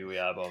maybe we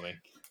are bombing.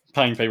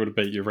 paying people to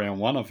beat you round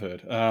one, I've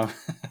heard.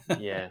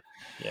 Yeah,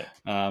 yeah.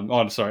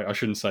 Oh, sorry, I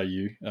shouldn't say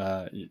you.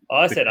 I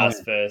The said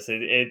us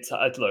Collingwood.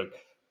 first. Look.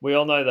 We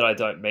all know that I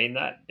don't mean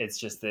that. It's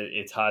just that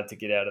it's hard to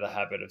get out of the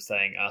habit of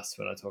saying us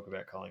when I talk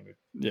about Collingwood.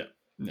 Yeah,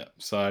 yeah.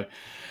 So,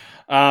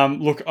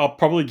 look, I'll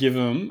probably give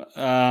them.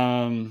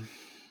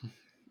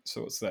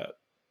 So what's that? Fox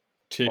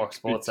Tick, bit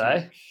Sports, tick.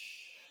 eh?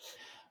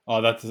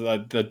 Oh,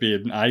 that'd be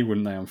an A,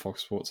 wouldn't they, on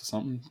Fox Sports or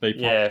something? B plus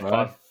Yeah, for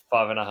A.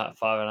 five and a half,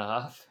 five and a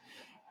half.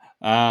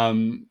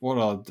 What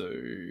I'll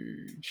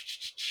do?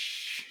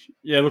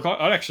 Yeah, look,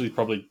 I'd actually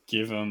probably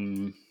give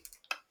them.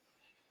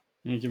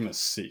 Give them a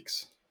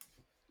 6.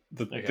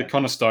 The Okay.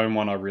 Connor Stone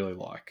one I really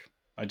like.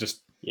 I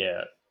just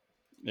Yeah,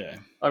 yeah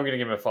I'm going to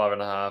give him a five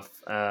and a half.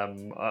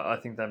 I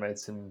think they made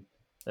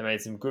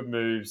some good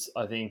moves.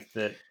 I think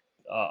that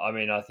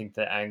I think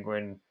the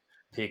Angwin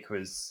pick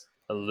was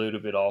a little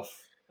bit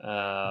off.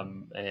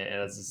 And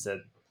as I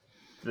said,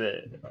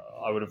 the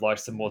I would have liked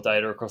some more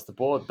data across the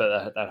board,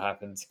 but that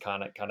happens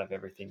kind of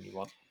everything you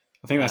want.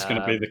 I think that's going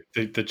to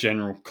be Um, the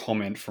general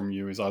comment from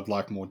you is I'd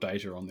like more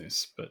data on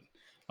this, but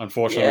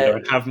unfortunately we yeah,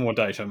 don't have more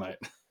data, mate.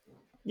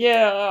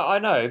 yeah, I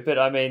know, but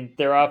I mean,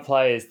 there are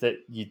players that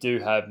you do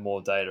have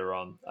more data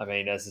on. I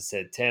mean, as I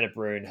said, Tanner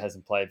Bruin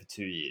hasn't played for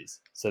 2 years,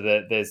 so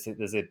there's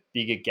a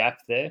bigger gap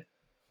there.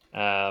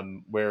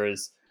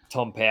 Whereas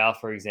Tom Powell,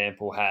 for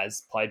example,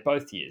 has played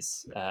both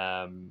years.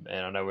 And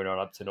I know we're not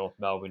up to North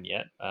Melbourne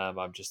yet.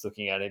 I'm just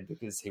looking at him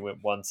because he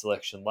went one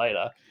selection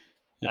later.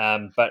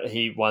 Yep. But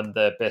he won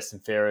the best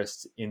and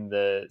fairest in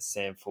the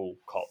Samful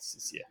Colts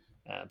this year.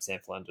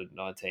 Samful under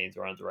 19s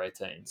or under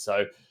 18s.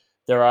 So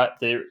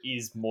there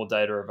is more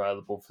data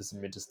available for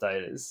some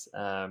interstaters.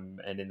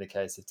 And in the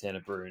case of Tanner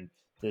Bruin,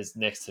 there's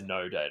next to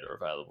no data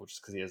available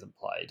just because he hasn't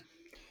played.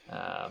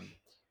 Um,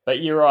 but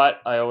you're right.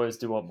 I always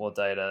do want more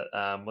data.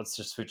 Let's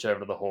just switch over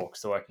to the Hawks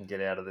so I can get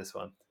out of this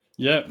one.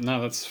 Yeah,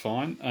 no, that's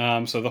fine.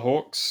 So the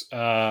Hawks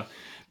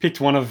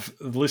picked one of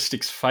the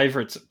Listic's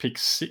favourites at pick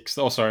 6.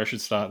 Oh, sorry, I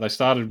should start. They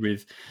started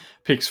with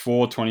picks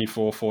 4,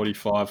 24,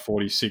 45,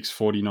 46,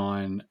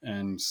 49,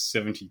 and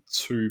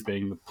 72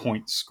 being the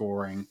point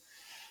scoring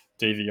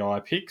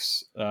DVI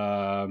picks.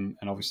 And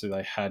obviously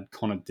they had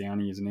Connor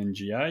Downey as an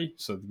NGA.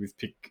 So with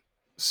pick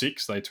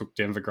 6, they took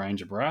Denver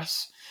Granger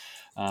Brass.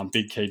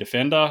 Big key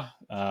defender.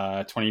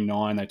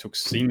 29, they took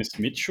Seamus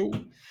Mitchell,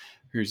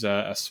 who's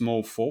a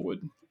small forward.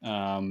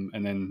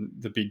 And then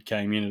the bid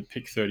came in at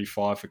pick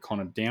 35 for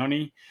Connor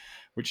Downey,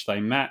 which they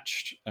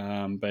matched,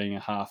 being a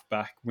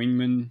half-back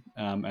wingman.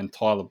 And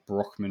Tyler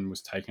Brockman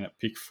was taken at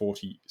pick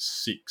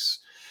 46.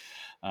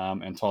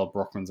 And Tyler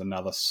Brockman's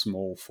another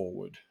small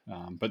forward,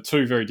 but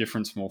two very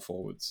different small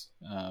forwards.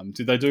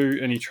 Did they do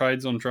any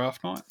trades on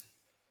draft night?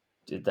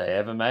 Did they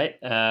ever, mate?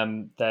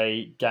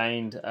 They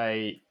gained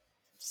a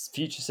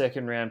future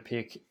second round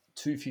pick,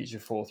 two future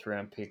fourth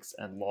round picks,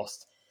 and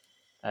lost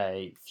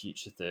a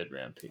future third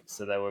round pick.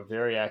 So they were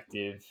very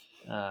active,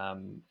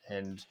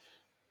 and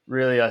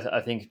really,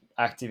 I think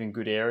active in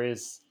good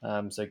areas.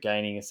 So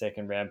gaining a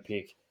second round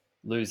pick,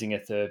 losing a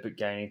third, but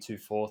gaining two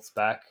fourths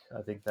back.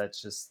 I think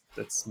that's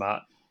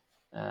smart.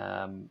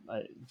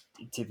 I,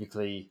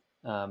 typically,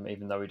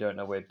 even though we don't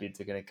know where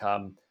bids are going to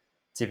come,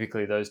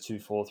 typically those two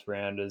fourth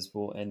rounders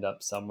will end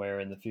up somewhere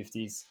in the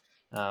 50s.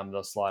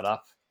 They'll slide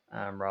up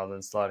rather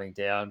than sliding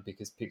down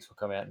because picks will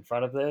come out in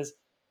front of theirs.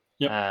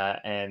 Yep.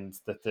 And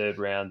the third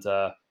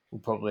rounder will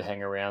probably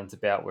hang around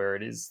about where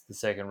it is. The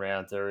second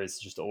rounder is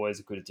just always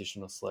a good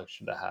additional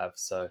selection to have.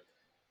 So,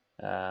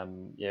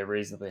 yeah,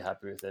 reasonably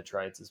happy with their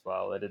trades as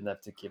well. They didn't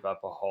have to give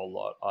up a whole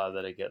lot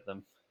either to get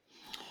them.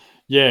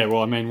 Yeah,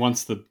 well, I mean,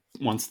 once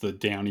the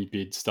Downey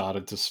bid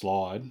started to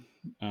slide,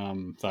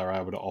 they were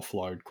able to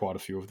offload quite a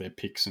few of their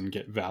picks and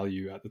get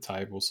value at the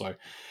table. So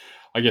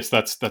I guess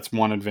that's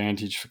one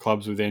advantage for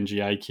clubs with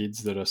NGA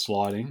kids that are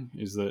sliding,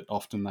 is that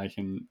often they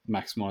can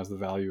maximise the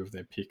value of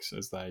their picks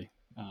as they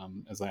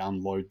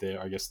unload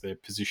their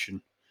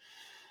position.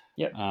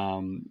 Yep.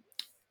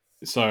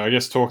 So I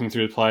guess talking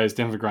through the players,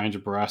 Denver Granger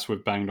Barras,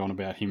 we've banged on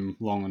about him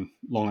long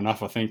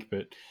enough, I think,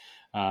 but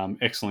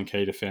excellent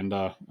key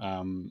defender.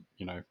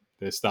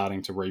 They're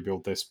starting to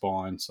rebuild their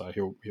spine, so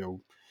he'll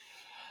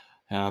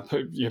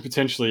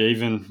potentially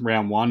even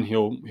round one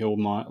he'll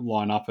might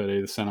line up at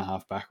either centre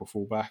half back or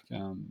full back,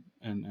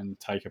 and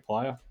take a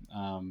player.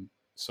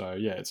 So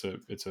yeah, it's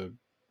a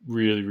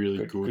really really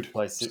Could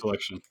good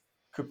selection.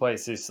 could play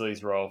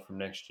Sicily's role from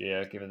next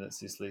year, given that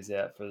Sicily's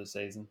out for the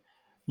season.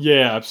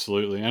 Yeah,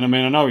 absolutely. And I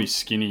mean, I know he's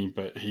skinny,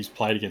 but he's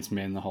played against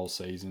men the whole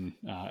season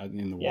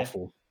in the Yeah.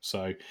 waffle.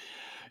 So,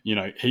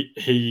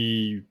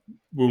 he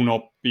will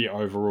not be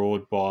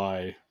overawed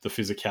by the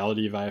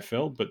physicality of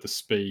AFL, but the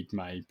speed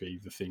may be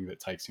the thing that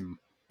takes him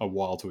a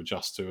while to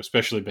adjust to,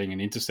 especially being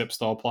an intercept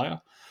style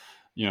player.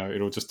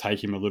 It'll just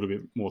take him a little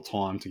bit more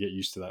time to get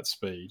used to that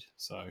speed.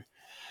 So,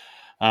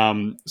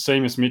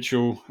 Seamus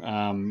Mitchell,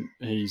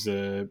 he's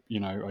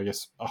I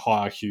guess a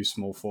high IQ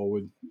small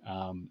forward.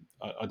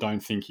 I don't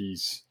think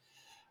he's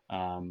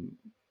um,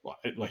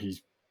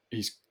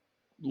 he's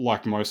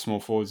like most small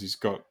forwards.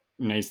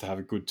 Needs to have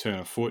a good turn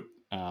of foot.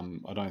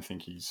 I don't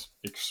think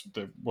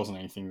there wasn't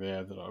anything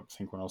there that I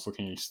think when I was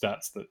looking at his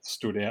stats that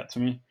stood out to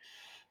me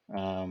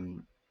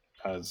um,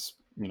 as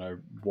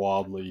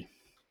wildly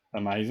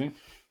amazing.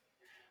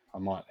 I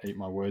might eat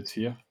my words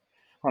here.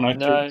 Oh no,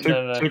 No,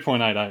 no, no.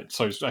 2.88.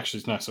 So it's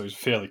actually no, so he's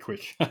fairly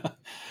quick.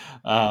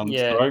 Yeah,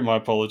 Sorry, my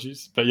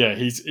apologies. But yeah,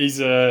 he's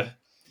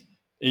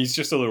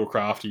just a little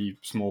crafty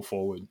small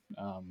forward.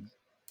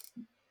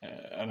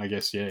 And I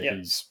guess yeah,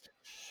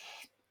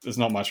 there's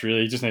not much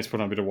really. He just needs to put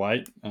on a bit of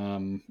weight.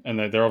 And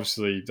they're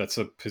obviously that's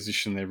a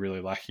position they're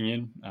really lacking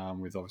in.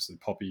 With obviously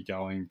Poppy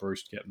going,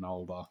 Bruce getting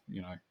older.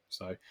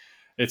 So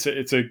it's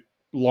a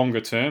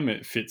longer term.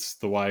 It fits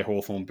the way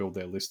Hawthorn build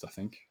their list, I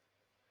think.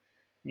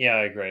 yeah.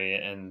 I agree,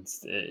 and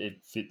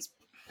it fits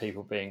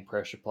people being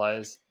pressure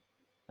players,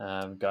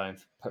 going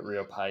for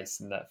real pace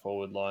in that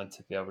forward line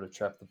to be able to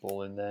trap the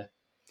ball in there.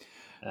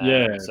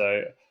 Yeah,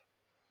 So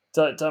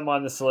don't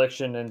mind the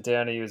selection, and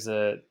Downey was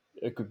a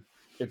good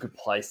a good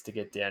place to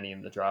get Downey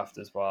in the draft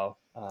as well.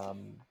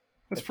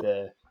 that's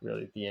At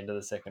the end of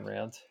the second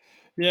round.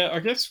 yeah. I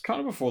guess kind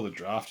of before the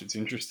draft, it's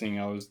interesting.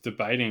 I was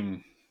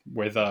debating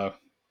whether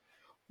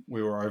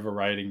we were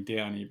overrating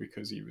Downey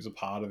because he was a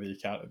part of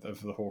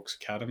the Hawks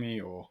Academy,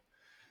 or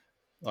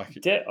like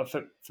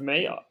For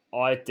me,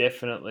 I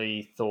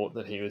definitely thought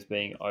that he was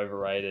being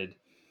overrated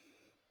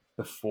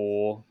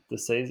before the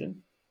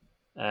season,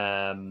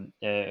 and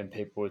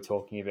people were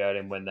talking about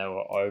him when they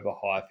were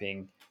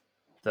overhyping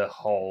the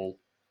whole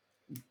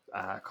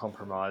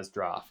compromise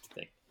draft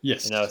thing,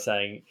 yes, and they were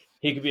saying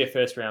he could be a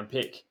first round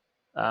pick.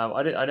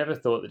 I never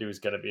thought that he was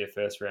going to be a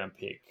first round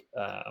pick.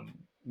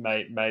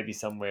 Maybe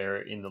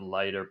somewhere in the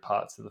later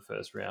parts of the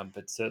first round,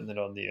 but certainly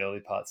not in the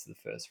early parts of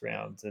the first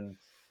round. And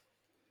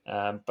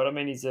but I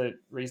mean, he's a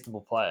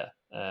reasonable player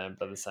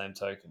by the same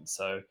token.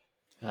 So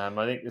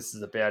I think this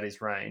is about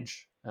his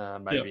range, yeah,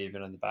 maybe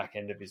even on the back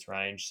end of his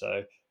range.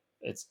 So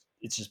it's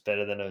just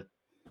better than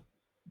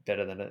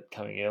it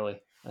coming early.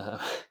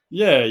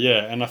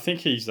 yeah, and I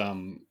think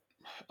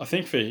I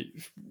think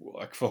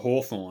for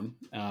Hawthorn,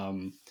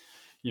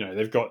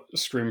 they've got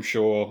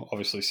Scrimshaw,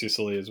 obviously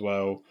Sicily as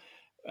well.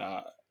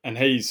 Uh, and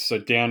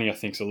Downey, I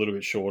think, is a little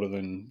bit shorter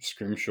than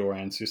Scrimshaw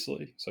and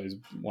Sicily, so he's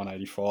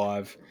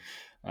 185.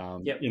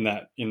 Yep.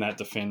 In that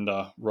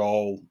defender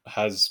role,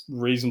 has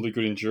reasonably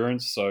good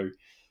endurance. So,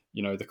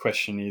 the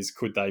question is,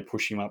 could they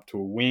push him up to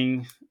a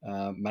wing?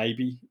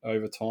 Maybe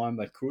over time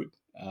they could.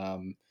 Uh,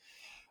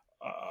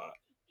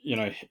 you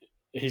know,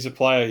 he's a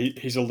player.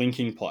 He's a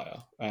linking player,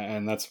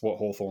 and that's what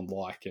Hawthorn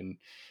like. And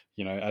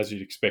as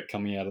you'd expect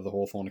coming out of the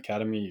Hawthorn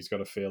Academy, he's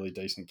got a fairly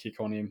decent kick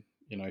on him.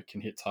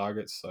 Can hit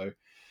targets. So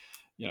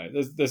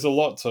there's a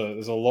lot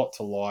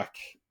to like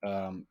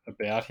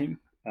about him.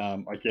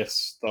 I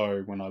guess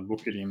though, when I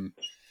look at him,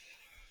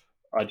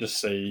 I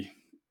just see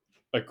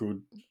a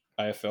good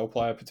AFL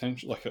player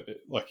potential.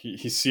 Like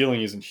his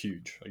ceiling isn't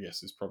huge. I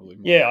guess is probably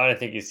my Yeah, I don't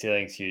think his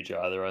ceiling's huge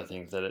either. I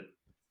think that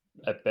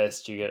at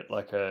best you get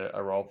like a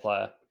role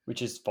player,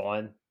 which is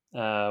fine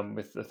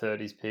with the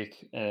 30s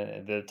pick.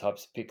 And the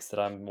types of picks that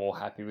I'm more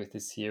happy with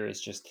this year is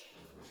just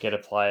get a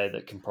player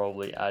that can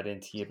probably add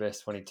into your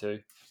best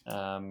 22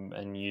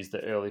 and use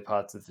the early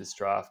parts of this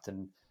draft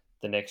and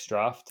the next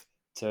draft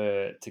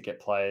to get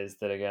players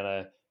that are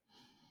going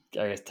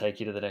to, I guess, take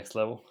you to the next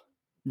level.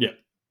 yeah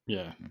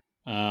yeah.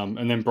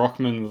 And then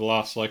Brockman, the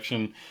last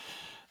selection.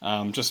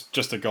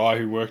 Just a guy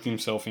who worked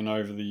himself in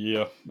over the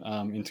year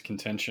into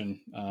contention.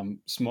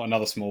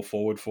 Another small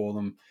forward for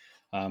them.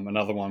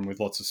 Another one with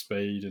lots of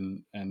speed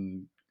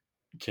and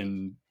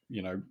can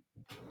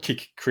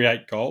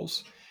create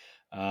goals.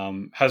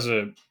 Has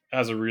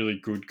a really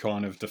good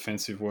kind of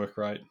defensive work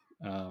rate.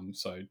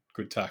 So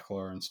good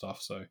tackler and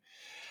stuff. So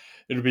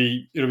it'll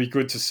be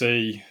good to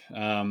see.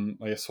 I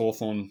guess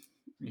Hawthorn,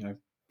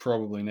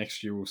 probably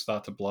next year will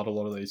start to blood a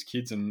lot of these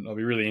kids, and I'll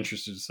be really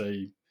interested to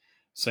see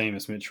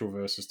Seamus Mitchell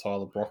versus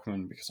Tyler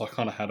Brockman because I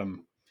kind of had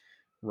them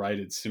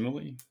rated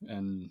similarly,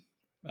 and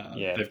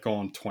Yeah, they've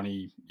gone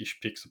 20-ish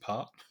picks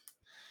apart.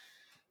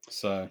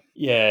 So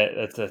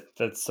yeah,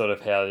 that's sort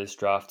of how this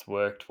draft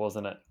worked,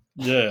 wasn't it?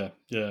 yeah.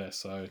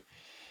 So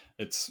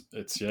it's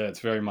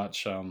very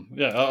much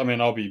yeah. I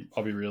mean, I'll be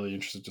really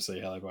interested to see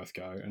how they both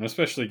go, and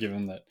especially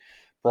given that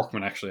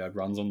Brockman actually had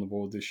runs on the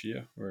board this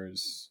year,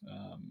 whereas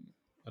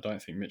I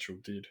don't think Mitchell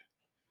did.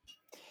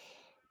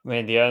 I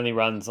mean, the only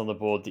runs on the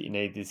board that you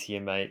need this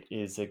year, mate,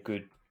 is a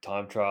good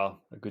time trial,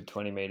 a good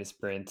 20-meter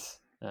sprint.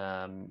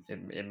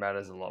 It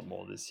matters a lot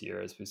more this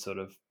year, as we sort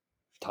of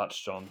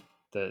touched on.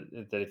 That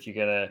if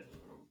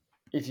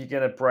you're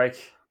gonna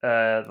break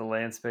the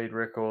land speed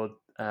record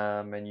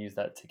and use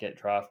that to get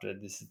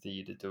drafted, this is the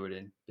year to do it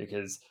in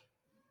because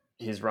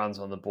his runs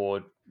on the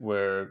board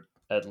were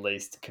at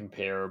least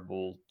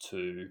comparable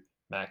to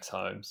Max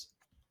Holmes,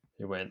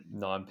 who went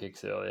 9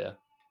 picks earlier.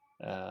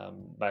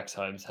 Max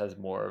Holmes has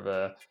more of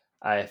a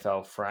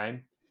AFL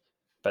frame,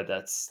 but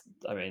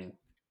I mean,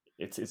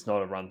 it's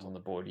not a runs on the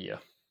board year.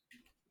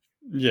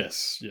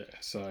 Yes, yeah.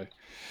 So,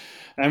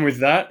 and with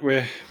that,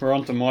 we're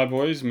on to my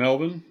boys,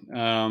 Melbourne,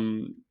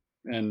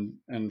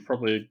 and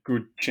probably a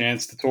good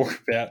chance to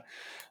talk about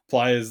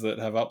players that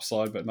have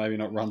upside, but maybe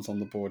not runs on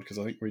the board because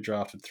I think we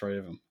drafted three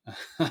of them.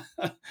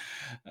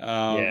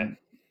 Yeah, um,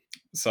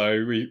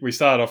 so we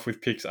start off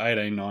with picks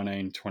 18,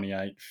 19,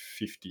 28,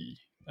 50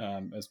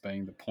 as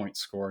being the point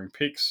scoring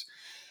picks.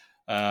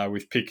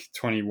 With pick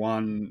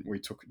 21, we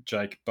took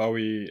Jake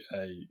Bowie,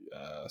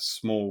 a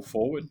small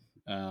forward.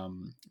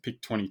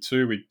 Pick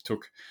 22, we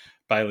took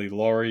Bailey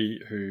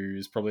Laurie, who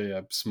is probably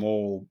a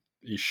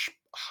small-ish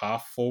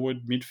half forward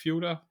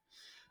midfielder.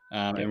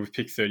 And yep. with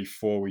pick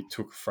 34, we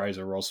took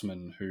Fraser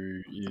Rosman,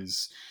 who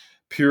is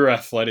pure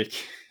athletic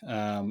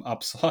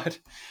upside.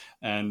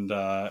 And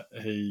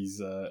he's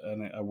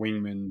a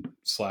wingman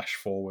slash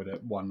forward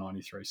at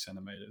 193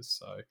 centimeters.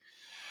 So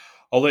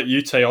I'll let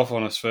you tee off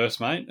on us first,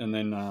 mate, and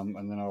then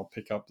I'll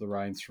pick up the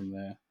reins from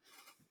there.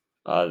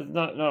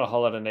 Not a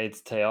whole lot of need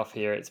to tee off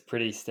here. It's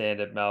pretty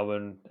standard.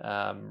 Melbourne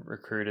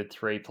recruited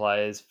 3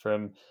 players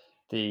from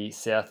the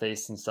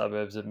southeastern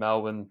suburbs of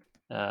Melbourne.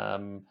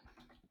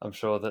 I'm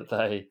sure that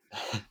they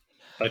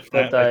They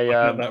that plan, they they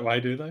plan it that way,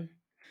 do they?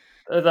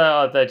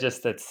 they're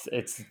just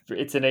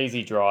it's an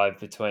easy drive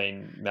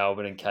between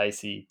Melbourne and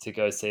Casey to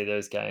go see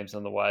those games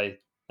on the way.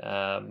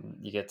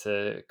 You get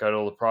to go to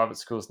all the private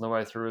schools on the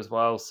way through as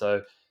well,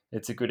 so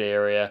it's a good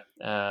area,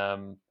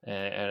 and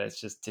it's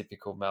just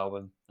typical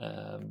Melbourne,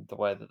 the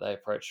way that they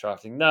approach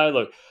drafting. No,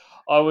 look,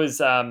 I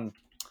was um,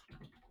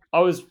 I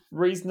was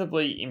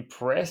reasonably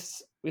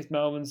impressed with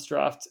Melbourne's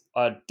draft.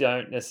 I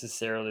don't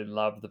necessarily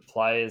love the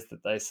players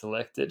that they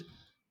selected,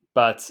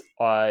 but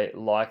I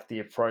like the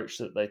approach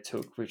that they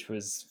took, which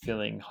was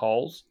filling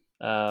holes,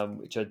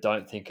 which I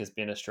don't think has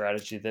been a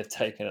strategy they've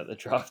taken at the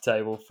draft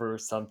table for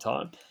some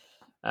time.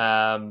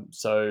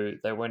 So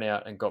they went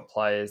out and got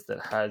players that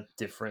had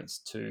difference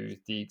to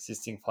the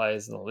existing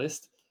players on the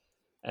list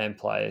and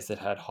players that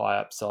had high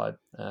upside.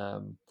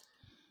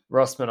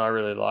 Rossman, I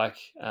really like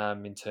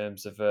in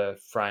terms of a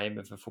frame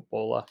of a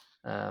footballer.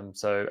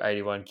 So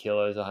 81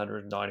 kilos,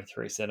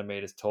 193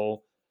 centimeters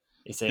tall.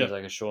 He seems Yep.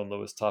 like a Sean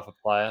Lewis type of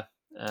player.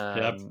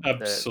 Yeah, That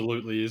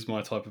absolutely is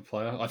my type of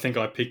player. I think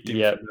I picked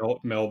him for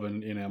Yep,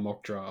 Melbourne in our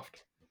mock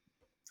draft.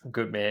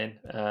 good man.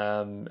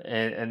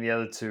 And the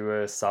other two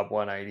are um,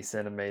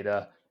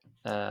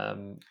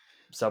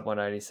 sub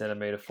 180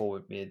 centimeter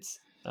forward mids,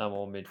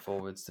 or mid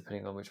forwards,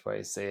 depending on which way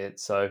you see it.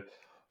 So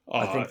I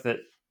Uh, think that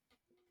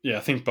yeah,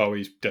 I think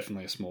Bowie's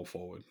definitely a small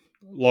forward.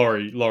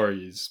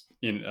 Laurie is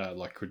in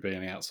like could be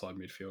an outside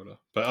midfielder,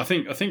 but I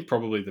think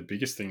probably the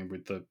biggest thing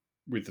with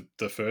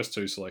the first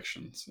two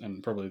selections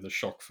and probably the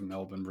shock for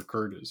Melbourne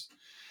recruiters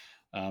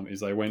is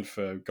they went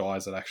for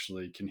guys that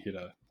actually can hit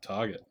a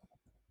target.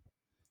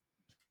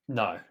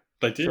 no,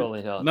 They did.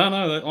 surely not.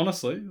 No.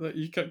 Honestly,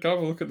 you go have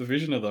a look at the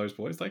vision of those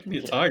boys. They can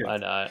hit Yeah, I targets.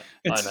 know, I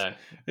It's, know.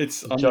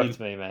 it's. It I shocked mean,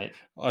 me, mate.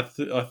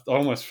 I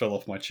almost fell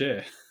off my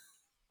chair.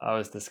 I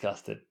was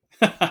disgusted.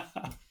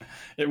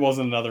 It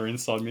wasn't another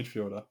inside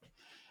midfielder.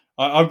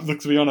 I look,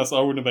 to be honest, I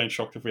wouldn't have been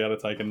shocked if we had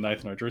taken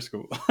Nathan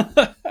O'Driscoll.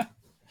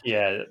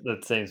 Yeah,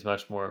 that seems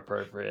much more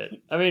appropriate.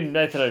 I mean,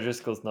 Nathan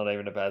O'Driscoll's not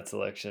even a bad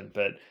selection,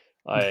 but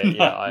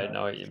No, I no.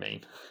 know what you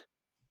mean.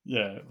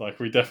 Yeah, like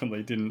we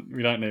definitely didn't.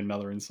 We don't need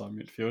another inside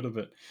midfielder,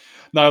 but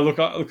no.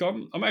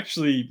 I'm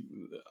actually.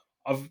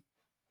 I've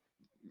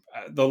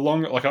the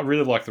longer like I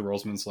really like the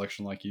Rosman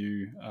selection, like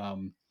you.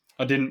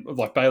 I didn't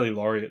like Bailey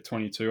Laurie at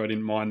 22. I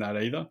didn't mind that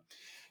either.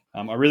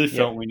 I really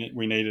felt Yep,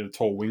 we needed a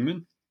tall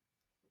wingman,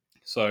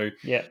 so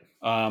yep,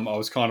 I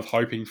was kind of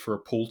hoping for a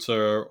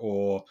Poulter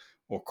or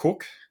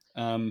Cook.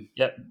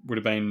 yep. Would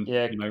have been,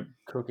 Yeah,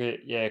 Cook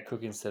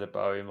instead of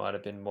Bowie might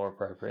have been more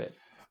appropriate.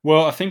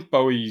 Well, I think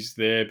Bowie's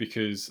there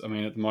because I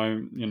mean at the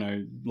moment,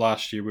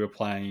 last year we were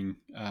playing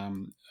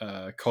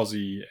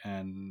Cozzy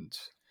and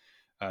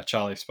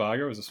Charlie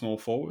Espargo as a small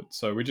forward.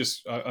 So I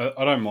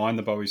don't mind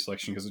the Bowie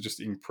selection because it just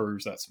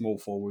improves that small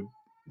forward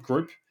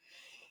group.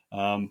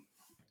 He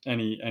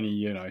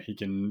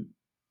can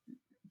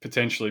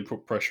potentially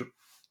put pressure.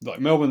 Like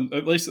Melbourne,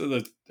 at least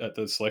at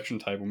the selection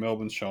table,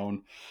 Melbourne's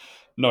shown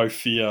no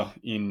fear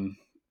in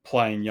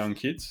playing young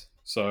kids.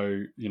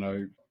 So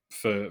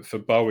for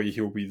Bowie,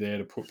 he'll be there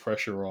to put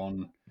pressure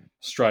on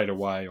straight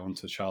away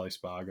onto Charlie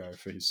Spargo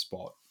for his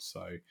spot.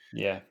 So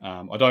Yeah.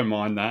 I don't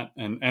mind that,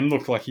 and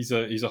look, like he's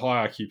a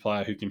high IQ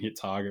player who can hit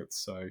targets.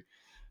 So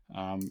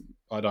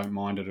I don't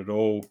mind it at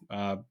all.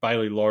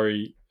 Bailey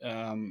Laurie,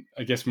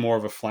 I guess more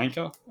of a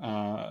flanker,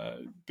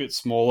 a bit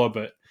smaller,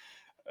 but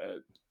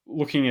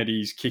looking at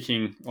his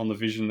kicking on the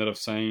vision that I've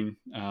seen,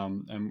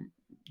 and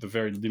the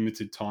very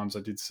limited times I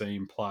did see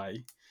him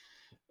play,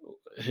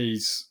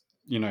 he's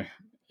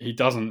he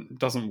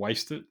doesn't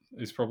waste it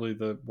is probably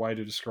the way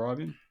to describe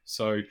him.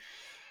 So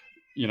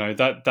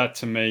that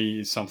to me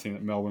is something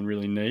that Melbourne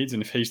really needs,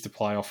 and if he's to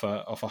play off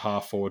a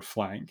half forward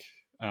flank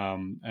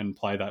and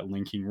play that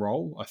linking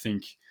role, I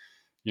think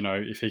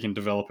if he can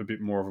develop a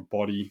bit more of a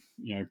body,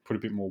 put a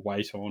bit more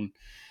weight on,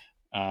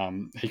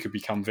 he could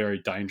become very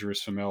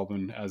dangerous for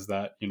Melbourne as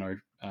that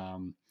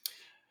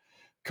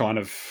kind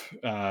of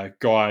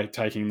guy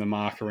taking the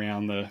mark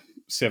around the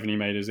 70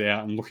 metres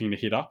out and looking to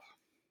hit up.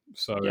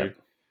 So Yep.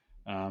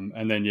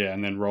 and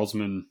then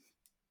Rosman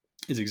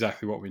is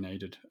exactly what we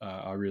needed.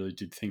 I really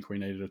did think we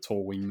needed a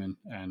tall wingman,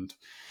 and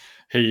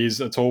he is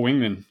a tall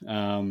wingman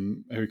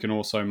who can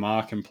also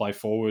mark and play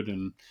forward,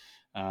 and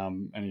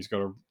he's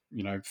got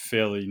a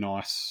fairly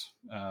nice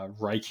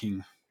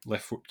raking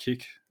left foot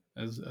kick,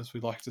 as we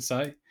like to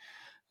say.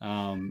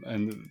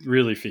 And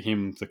really, for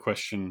him, the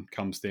question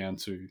comes down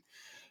to,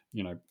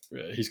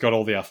 he's got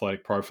all the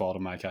athletic profile to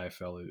make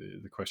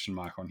AFL. The question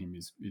mark on him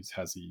is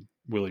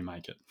will he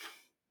make it?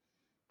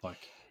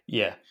 Like,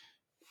 Yeah.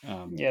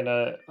 Yeah.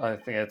 No, I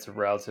think that's a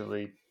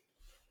relatively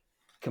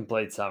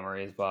complete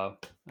summary as well.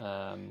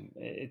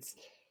 It's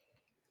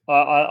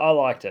I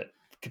liked it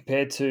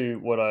compared to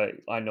what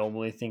I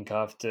normally think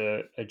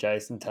after a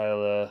Jason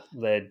Taylor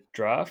led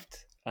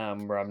draft,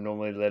 where I'm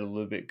normally led a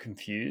little bit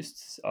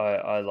confused.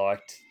 I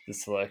liked the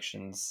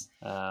selections,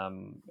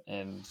 and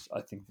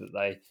I think that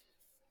they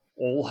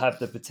all have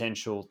the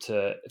potential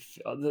to.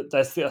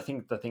 I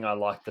think the thing I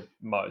like the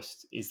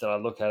most is that I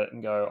look at it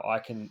and go, I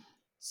can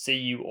see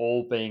you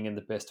all being in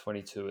the best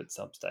 22 at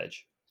some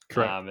stage.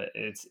 correct.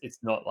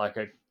 It's not like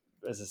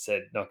as I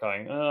said, not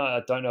going. Oh,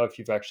 I don't know if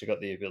you've actually got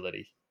the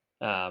ability.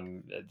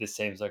 This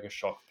seems like a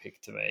shock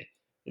pick to me.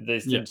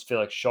 These Yeah. didn't feel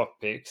like shock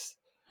picks.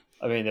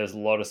 I mean, there's a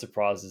lot of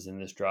surprises in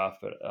this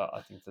draft, but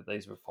I think that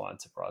these were fine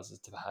surprises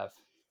to have.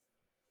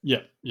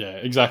 Yeah,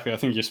 exactly. I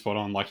think you're spot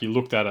on. Like, you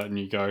looked at it and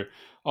you go,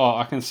 "Oh,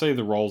 I can see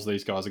the roles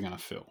these guys are going to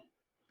fill."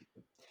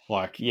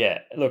 Like, Yeah,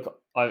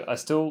 look, I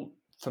still,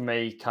 for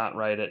me, can't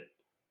rate it.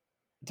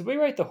 Did we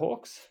rate the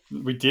Hawks?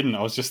 we didn't.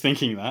 I was just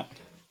thinking that.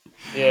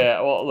 Yeah,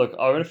 well, look,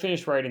 I'm going to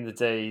finish rating the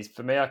Ds.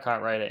 For me, I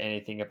can't rate it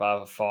anything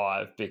above a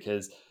 5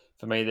 because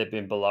for me, they've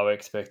been below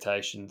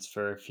expectations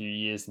for a few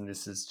years, and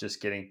this is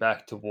just getting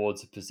back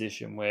towards a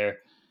position where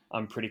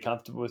I'm pretty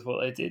comfortable with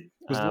what they did.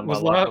 I like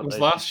what Was they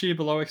did. last year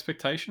below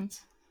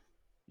expectations?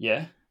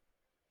 Yeah,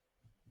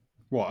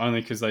 What?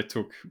 Only because they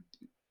took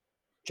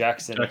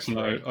Jackson at Jackson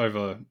 3.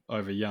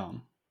 over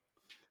Young.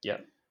 Yeah,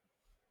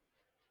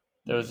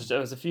 there was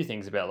a few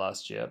things about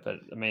last year, but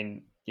I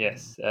mean,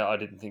 yes, I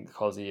didn't think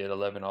Cozzy at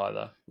 11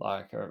 either.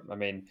 Like, I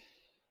mean,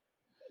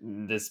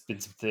 there's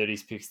been some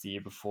 30s picks the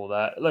year before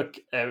that. Look,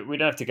 we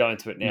don't have to go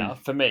into it now. Mm.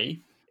 For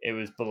me, it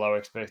was below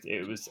expect.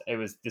 This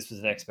was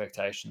an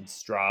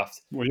expectations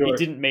draft. Well, It your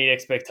didn't meet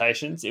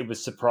expectations. It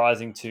was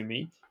surprising to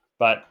me,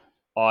 but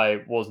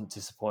I wasn't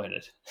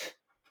disappointed.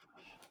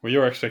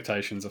 your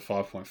expectations are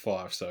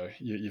 5.5, so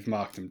you've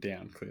marked them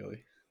down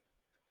clearly.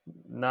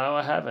 No,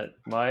 I haven't.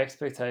 My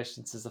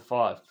expectations is a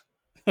 5.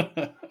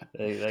 But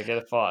They get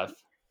a 5.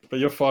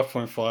 your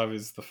 5.5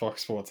 is the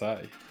Fox Sports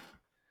A.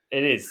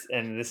 It is,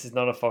 and this is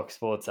not a Fox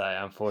Sports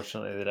A.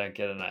 Unfortunately, they don't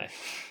get an A.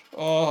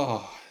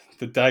 Oh,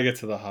 the dagger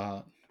to the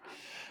heart.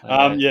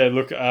 I know. Yeah,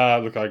 look, I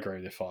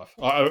agree. They're 5.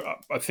 I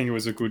think it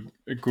was a good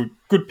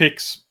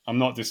picks. I'm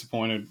not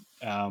disappointed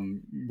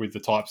with the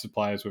types of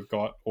players we've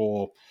got,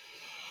 or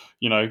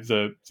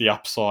the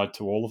upside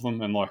to all of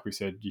them. And like we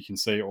said, you can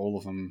see all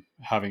of them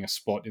having a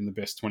spot in the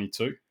best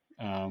 22.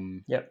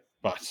 Yep.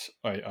 But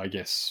I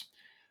guess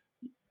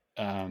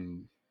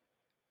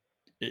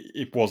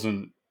it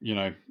wasn't.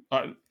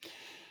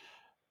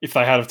 If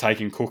they had have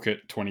taken Cook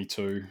at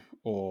 22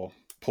 or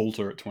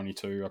Poulter at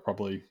 22, I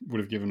probably would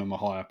have given them a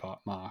higher part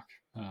mark.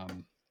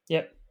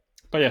 Yep.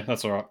 But yeah,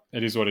 that's all right.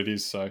 It is what it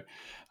is. So,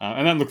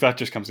 and then look, that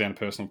just comes down to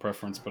personal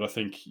preference. But I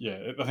think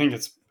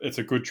it's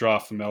a good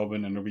draft for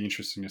Melbourne, and it'll be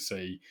interesting to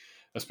see,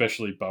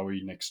 especially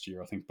Bowie next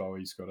year. I think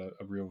Bowie's got a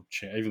real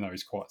chance, even though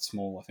he's quite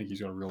small. I think he's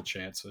got a real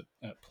chance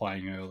at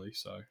playing early.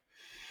 So,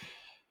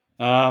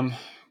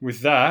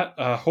 with that,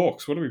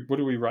 Hawks, what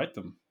do we rate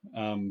them?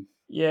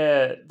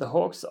 Yeah, the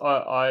Hawks.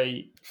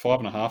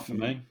 5.5 for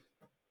me.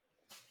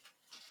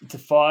 to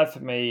 5 for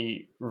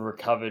me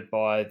recovered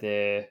by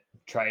their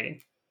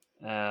trading.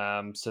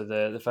 So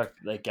the fact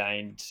that they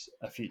gained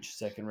a future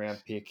second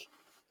round pick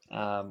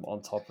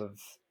on top of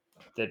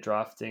their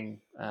drafting,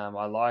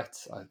 I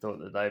liked. I thought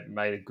that they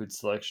made a good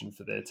selection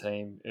for their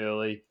team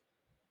early.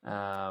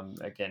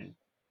 Again,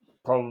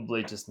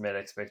 probably just met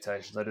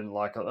expectations. I didn't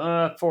like it.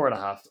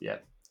 4.5. Yeah,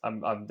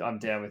 I'm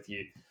down with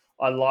you.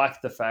 I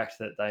like the fact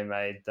that they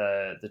made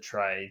the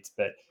trades,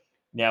 but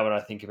now when I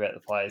think about the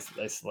players that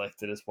they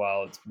selected as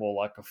well, it's more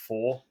like a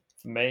 4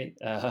 for me.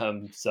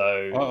 So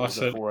I the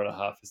said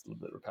 4.5 is a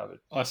little bit recovered.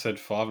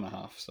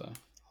 5.5. So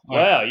I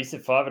Wow, you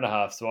said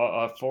 5.5, so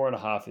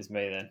 4.5 is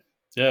me then.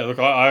 yeah, look,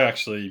 I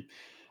actually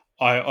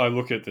I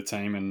look at the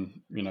team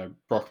and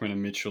Brockman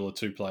and Mitchell are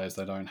two players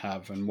they don't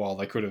have, and while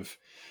they could have,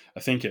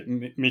 I think at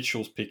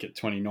Mitchell's pick at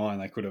 29,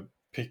 they could have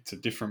picked a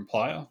different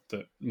player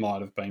that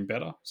might have been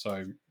better.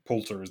 So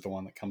Poulter is the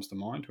one that comes to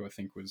mind, who I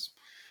think was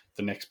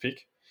the next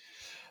pick.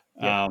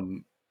 Yep.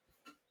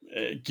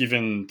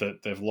 Given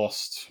that they've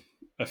lost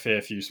a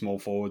fair few small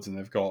forwards and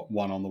they've got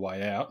one on the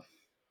way out,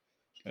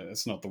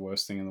 it's not the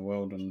worst thing in the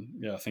world. And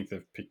yeah, I think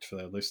they've picked for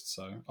their list.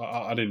 So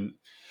I didn't.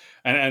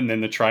 And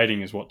then the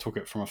trading is what took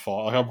it from a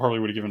 5. Like I probably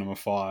would have given them a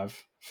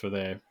 5 for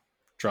their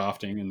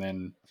drafting, and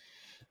then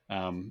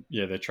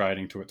their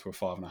trading took it to a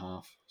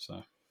 5.5.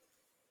 So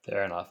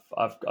Fair enough.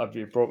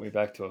 You brought me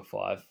back to a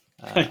 5.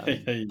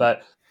 yeah,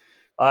 But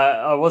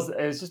I was.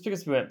 It was just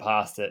because we went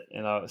past it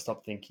and I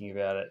stopped thinking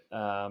about it.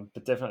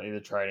 But definitely the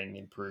trading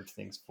improved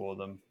things for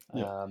them.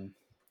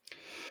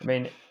 I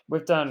mean,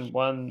 we've done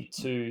one,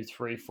 two,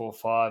 three, four,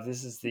 five.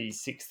 This is the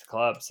sixth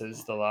club, so this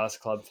is the last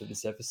club for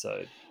this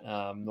episode.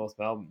 North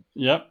Melbourne.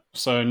 yep.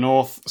 So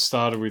North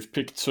started with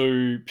pick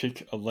 2,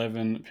 pick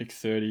 11, pick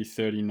 30,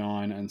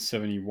 39, and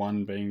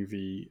 71 being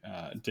the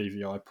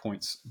DVI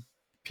points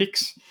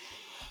picks.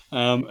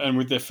 And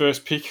with their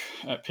first pick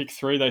at pick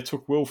 3, they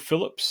took Will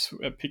Phillips.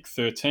 At pick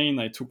 13,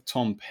 they took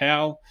Tom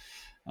Powell.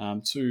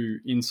 Two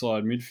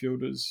inside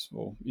midfielders,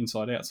 or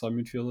inside-outside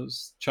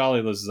midfielders.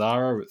 Charlie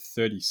Lazaro at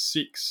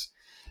 36.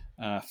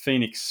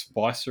 Phoenix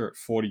Spicer at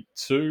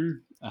 42.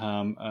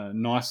 A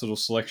nice little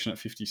selection at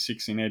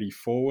 56 in Eddie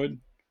Ford,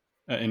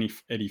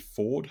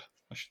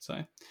 I should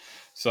say.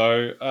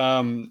 So,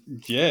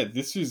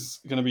 this is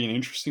going to be an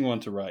interesting one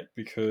to rate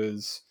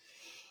because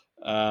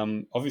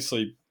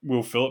obviously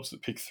Will Phillips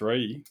at pick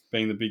 3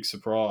 being the big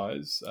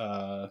surprise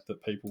that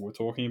people were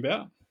talking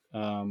about.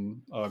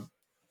 I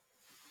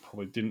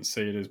probably didn't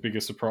see it as big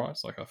a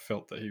surprise. Like I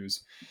felt that he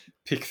was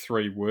pick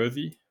 3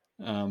 worthy,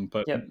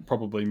 but Yep.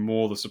 probably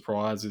more the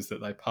surprise is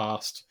that they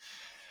passed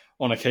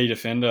on a key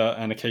defender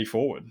and a key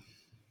forward.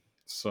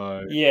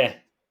 So Yeah.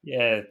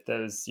 Yeah.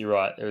 You're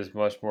right. It was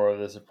much more of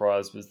the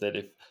surprise was that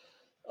if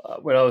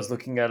when I was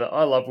looking at it,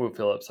 I love Will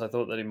Phillips. I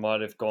thought that he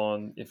might have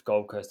gone if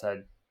Gold Coast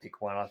had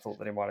pick 1. I thought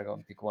that he might have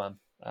gone pick 1.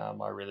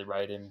 I really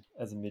rate him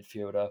as a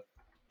midfielder.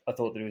 I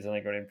thought that he was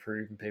only going to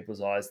improve in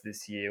people's eyes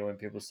this year when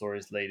people saw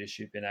his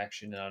leadership in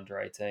action in under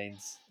 18s.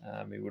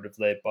 He would have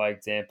led by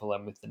example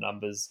and with the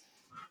numbers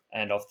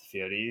and off the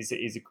field.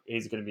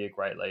 He's going to be a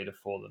great leader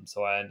for them.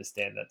 So I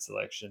understand that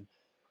selection.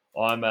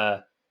 I'm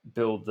a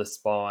build the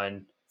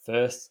spine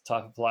first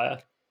type of player.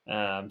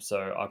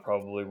 So I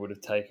probably would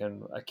have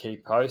taken a key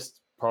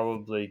post,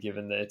 probably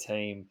given their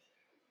team,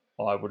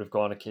 I would have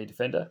gone a key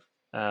defender.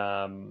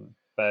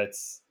 But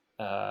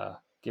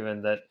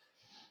given that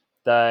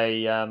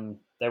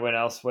they went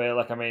elsewhere.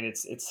 Like I mean,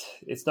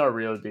 it's not a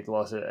really big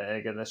loss. And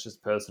again, that's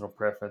just personal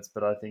preference.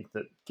 But I think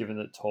that given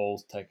that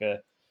talls take a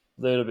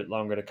little bit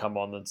longer to come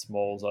on than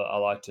smalls, I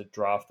like to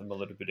draft them a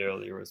little bit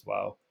earlier as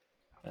well.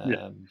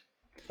 yeah, Um,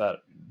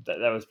 but that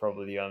was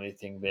probably the only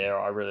thing there.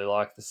 I really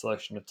like the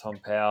selection of Tom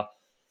Powell,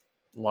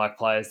 like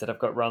players that have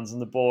got runs on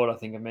the board. I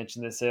think I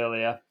mentioned this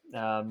earlier.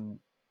 And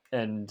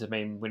I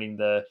mean, winning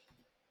the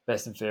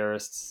best and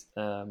fairest,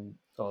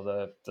 or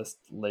the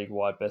league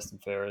wide best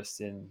and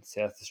fairest in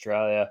South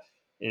Australia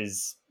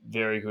is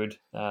very good.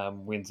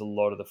 Wins a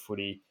lot of the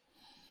footy,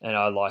 and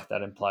I like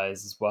that in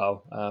players as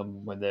well.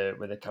 When they're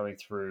coming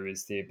through,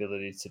 is the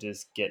ability to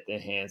just get their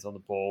hands on the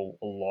ball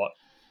a lot.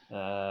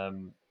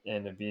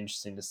 And it'd be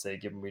interesting to see,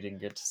 given we didn't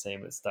get to see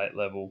him at state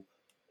level,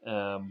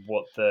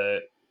 what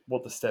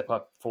the step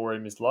up for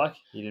him is like.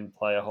 He didn't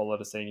play a whole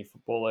lot of senior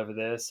football over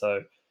there,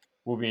 so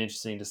will be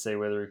interesting to see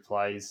whether he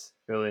plays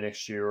early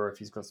next year or if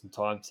he's got some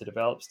time to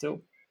develop still.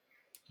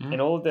 mm,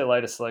 And all of their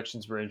later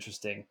selections were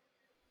interesting.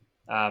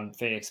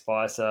 Phoenix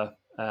Spicer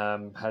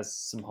has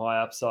some high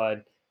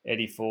upside.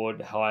 Eddie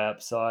Ford, high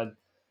upside. yep,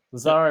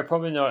 Lazaro,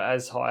 probably not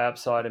as high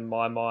upside in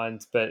my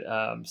mind, but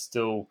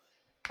still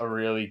a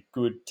really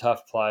good,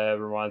 tough player.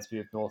 Reminds me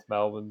of North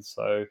Melbourne.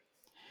 So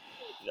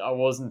I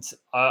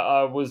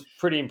was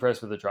pretty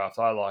impressed with the draft.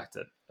 I liked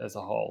it as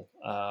a whole.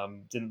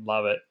 Didn't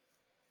love it.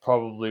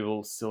 Probably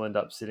will still end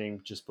up sitting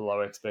just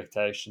below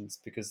expectations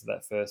because of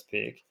that first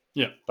pick.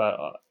 yeah. But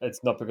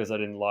it's not because I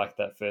didn't like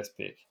that first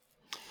pick.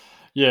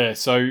 Yeah,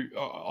 so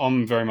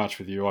I'm very much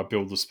with you. I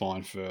build the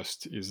spine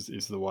first is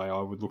the way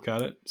I would look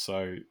at it.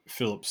 So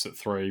Phillips at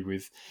 3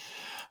 with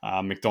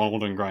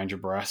McDonald and Granger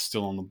Brass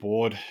still on the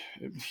board,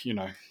 you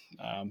know.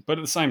 But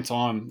at the same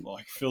time,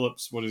 like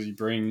Phillips, what does he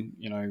bring?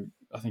 You know,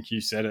 I think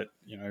you said it.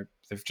 You know,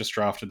 they've just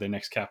drafted their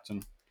next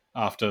captain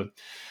after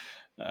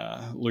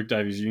Luke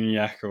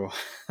Davies-Uniacke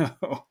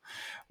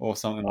or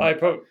something like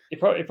that. He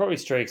probably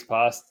streaks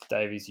past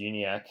Davies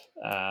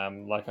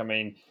Uniacke. Like I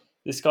mean,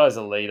 this guy's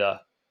a leader,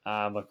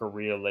 like a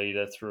real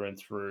leader through and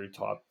through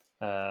type.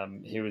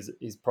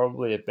 He's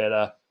probably a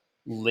better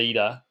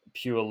leader,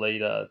 pure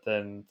leader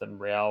than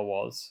Real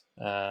was,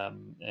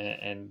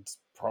 and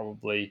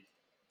probably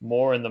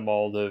more in the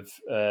mold of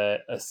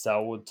a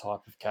Selwood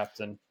type of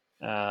captain.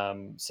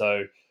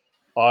 So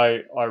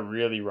I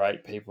really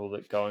rate people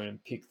that go in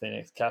and pick their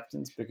next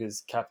captains,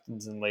 because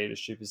captains and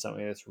leadership is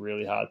something that's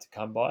really hard to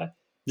come by,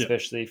 Yeah,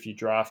 especially if you're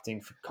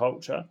drafting for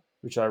culture,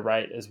 which I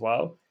rate as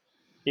well.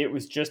 It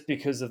was just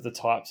because of the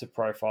types of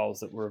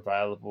profiles that were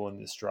available in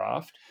this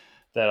draft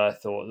that I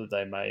thought that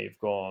they may have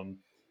gone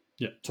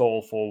yeah,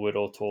 tall forward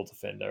or tall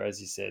defender,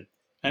 as you said.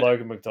 and,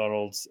 Logan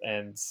McDonald's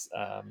and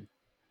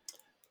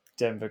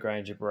Denver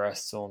Granger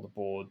Barras on the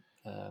board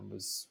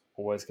was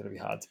always going to be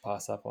hard to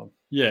pass up on.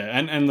 yeah,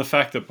 and the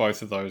fact that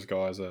both of those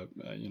guys are,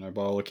 you know,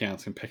 by all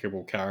accounts,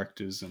 impeccable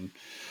characters,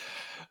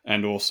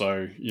 and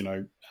also, you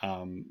know,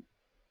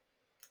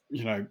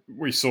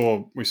 we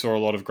saw a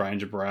lot of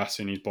Granger Barras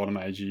in his bottom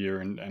age year,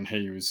 and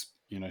he was,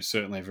 you know,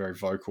 certainly a very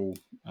vocal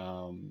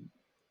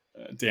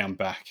down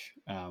back,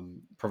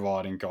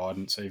 providing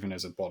guidance even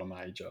as a bottom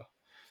ager.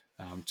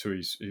 To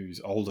his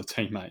older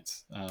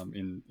teammates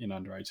in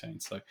under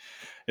 18. So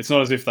it's not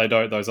as if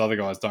those other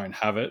guys don't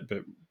have it,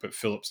 but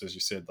Phillips, as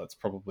you said, that's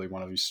probably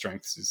one of his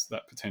strengths, is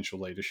that potential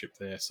leadership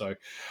there. So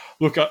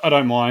look, I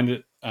don't mind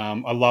it.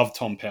 I love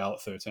Tom Powell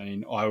at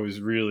 13. I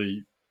was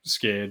really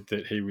scared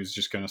that he was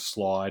just going to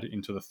slide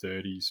into the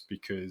 30s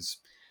because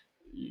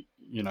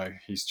you know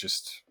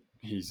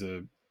he's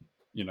a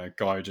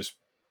guy who just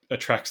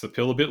attracts the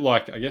pill a bit.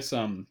 Like I guess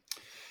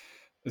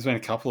there's been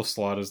a couple of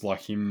sliders like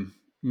him,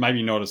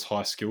 maybe not as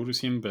high skilled as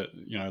him, but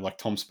you know, like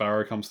Tom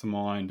Sparrow comes to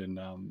mind, and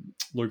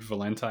Luke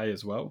Valente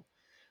as well.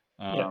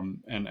 Yep,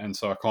 And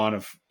so I kind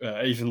of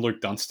even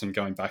Luke Dunstan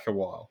going back a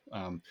while,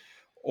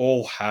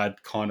 all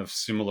had kind of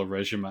similar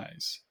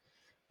resumes.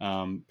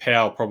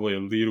 Powell probably a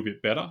little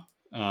bit better,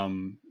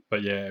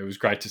 but yeah, it was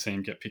great to see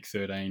him get pick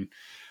 13.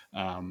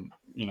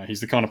 You know,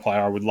 he's the kind of player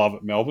I would love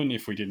at Melbourne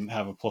if we didn't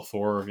have a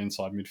plethora of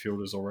inside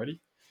midfielders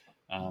already.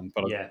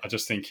 But yeah, I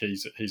just think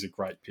he's a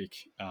great pick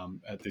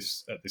at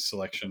this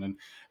selection,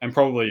 and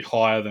probably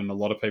higher than a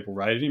lot of people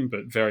rated him,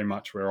 but very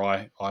much where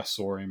I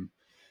saw him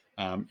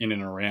in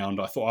and around.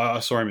 I thought I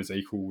saw him as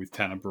equal with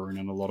Tanner Bruhn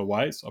in a lot of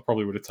ways. I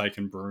probably would have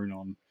taken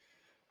Bruhn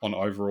on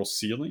overall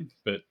ceiling,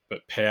 but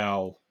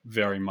Powell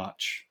very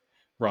much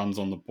runs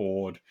on the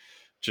board.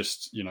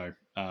 Just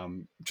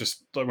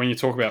just like when you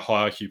talk about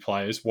high IQ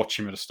players, watch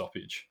him at a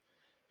stoppage.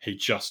 He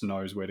just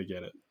knows where to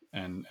get it,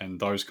 and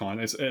those kind.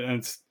 It's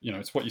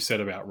it's what you said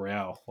about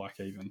Rao. Like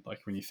even like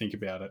when you think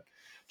about it,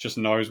 just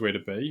knows where to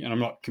be. And I'm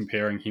not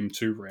comparing him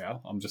to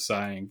Rao. I'm just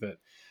saying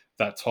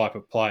that type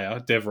of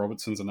player. Dev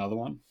Robertson's another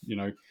one. You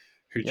know,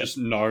 who yep, just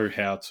know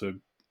how to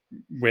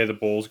where the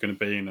ball's going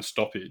to be in a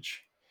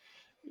stoppage.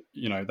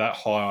 You know, that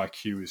high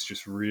IQ is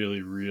just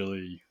really,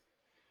 really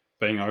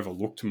being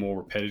overlooked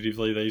more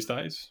repetitively these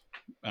days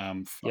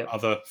for yep,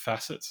 other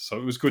facets. So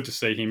it was good to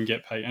see him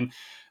get paid.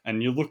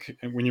 And you look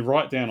when you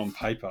write down on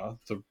paper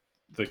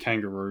the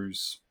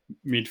Kangaroos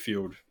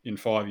midfield in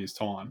 5 years'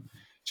 time.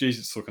 Geez,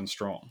 it's looking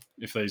strong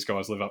if these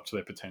guys live up to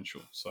their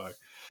potential. So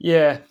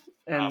yeah.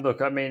 And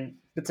look, I mean,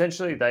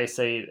 potentially they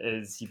see it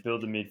as you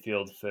build the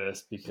midfield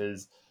first,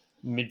 because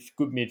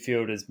good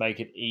midfielders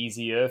make it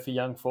easier for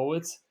young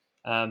forwards.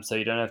 So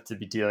you don't have to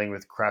be dealing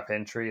with crap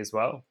entry as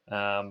well.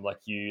 Like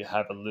you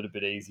have a little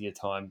bit easier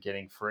time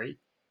getting free.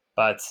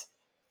 But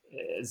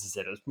as I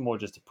said, it was more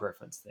just a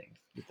preference thing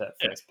with that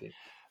yeah, first pick.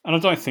 and I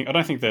don't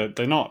think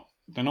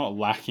they're not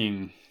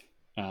lacking.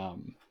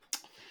 Um,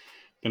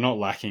 they're not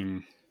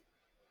lacking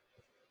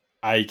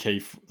a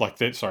key like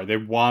they're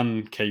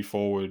one key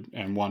forward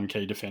and one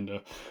key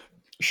defender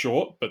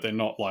short, but they're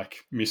not like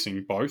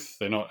missing both.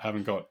 They're not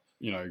haven't got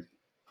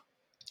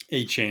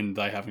each end.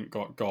 They haven't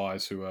got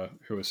guys who are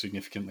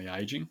significantly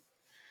aging.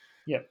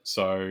 Yep.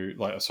 So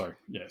like sorry,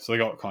 yeah. So they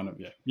got kind of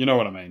you know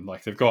what I mean.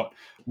 Like they've got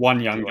one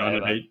young Do gun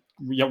at whatever. each,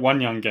 yeah,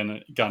 one young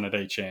gun at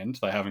each end.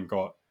 They haven't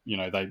got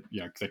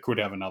they could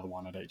have another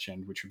one at each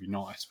end, which would be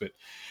nice. But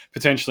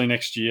potentially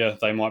next year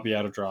they might be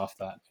able to draft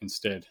that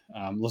instead.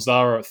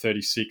 Lazaro at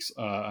 36,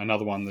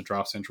 another one the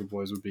Draft Central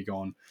boys would be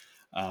gone.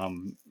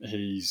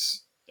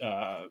 He's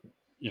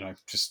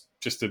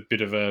just a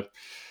bit of a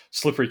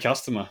slippery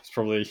customer. It's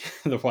probably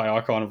the way I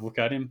kind of look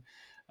at him.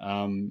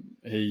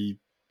 He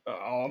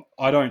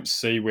I don't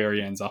see where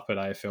he ends up at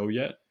AFL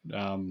yet.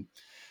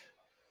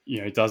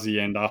 Does he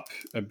end up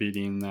a bit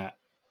in that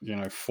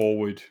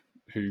forward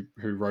who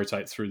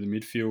rotates through the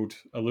midfield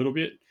a little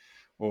bit,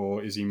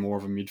 or is he more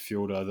of a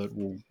midfielder that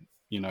will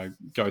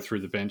go through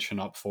the bench and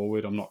up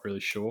forward? I'm not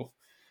really sure,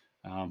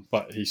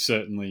 but he's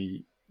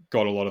certainly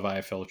got a lot of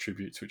AFL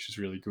attributes, which is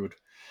really good.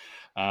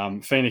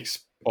 Phoenix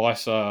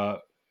Spicer,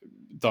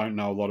 don't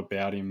know a lot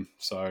about him,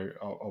 so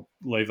I'll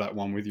leave that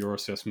one with your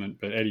assessment.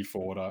 But Eddie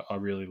Ford, I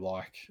really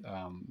like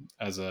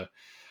as a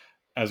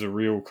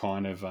real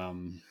kind of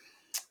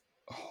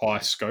high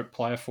scope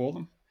player for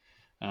them.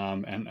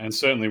 And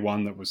certainly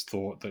one that was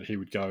thought that he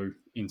would go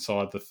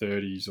inside the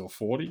 30s or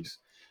 40s.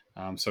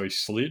 So he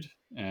slid,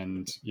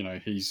 and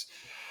he's,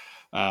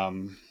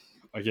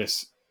 I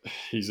guess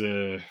he's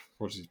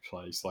what does he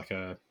play? He's like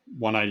a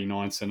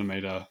 189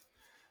 centimeter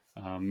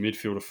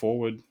midfielder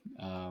forward.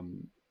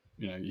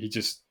 He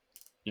just,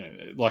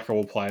 like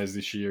all players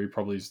this year, he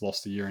probably has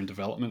lost a year in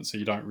development, so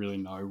you don't really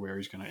know where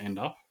he's going to end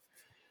up.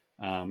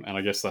 And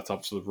I guess that's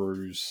up to the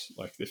Roos.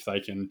 Like if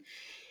they can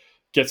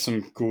get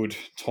some good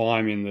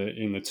time in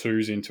the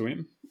twos into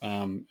him,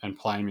 and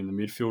play him in the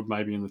midfield,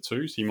 maybe in the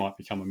twos, he might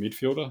become a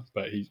midfielder.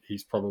 But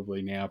he's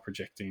probably now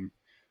projecting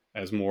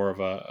as more of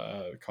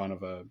a kind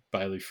of a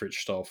Bailey Fritsch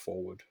style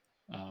forward,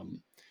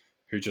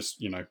 who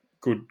just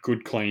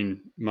good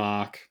clean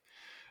mark,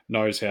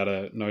 knows how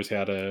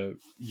to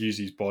use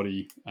his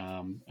body,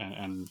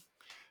 and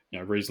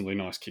reasonably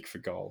nice kick for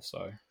goal.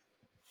 So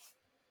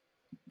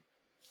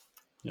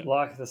yeah.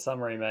 Like the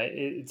summary,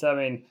 mate. I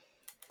mean,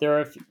 there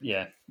are,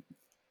 yeah.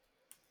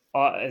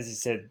 As you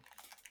said,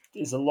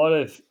 there's a lot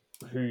of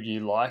who do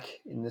you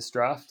like in this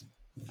draft,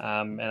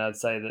 and I'd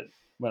say that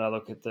when I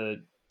look at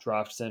the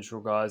draft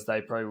central guys,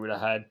 they probably would have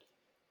had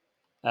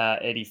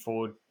Eddie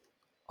Ford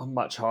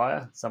much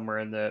higher, somewhere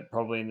in the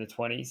probably in the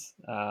 20s.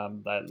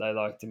 They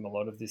liked him a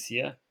lot of this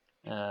year,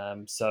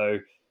 so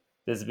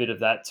there's a bit of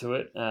that to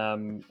it.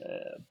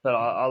 But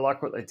I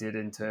like what they did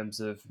in terms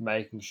of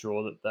making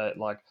sure that they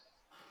like,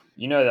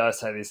 that I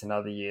say this in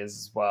other years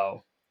as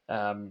well.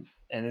 And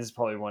this is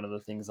probably one of the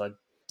things I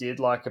did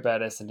like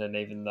about Essendon,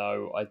 even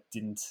though I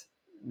didn't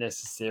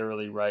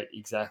necessarily rate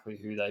exactly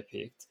who they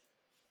picked,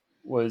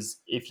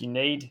 was if you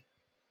need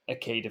a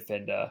key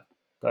defender,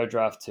 go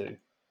draft two.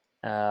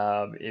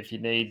 If you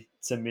need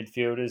some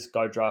midfielders,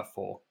 go draft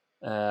four.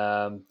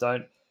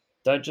 Don't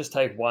just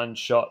take one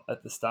shot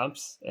at the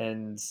stumps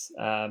and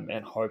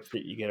hope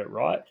that you get it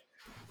right.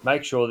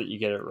 Make sure that you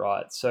get it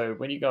right. So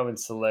when you go and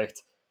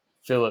select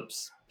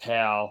Phillips,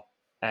 Powell,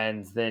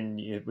 and then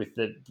with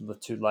the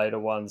two later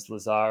ones,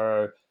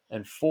 Lazaro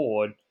and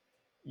Ford,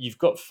 you've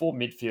got four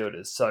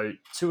midfielders. So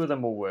two of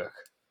them will work,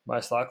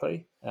 most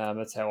likely.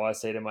 That's how I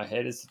see it in my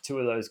head, is the two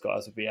of those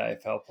guys will be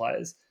AFL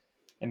players.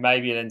 And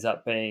maybe it ends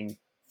up being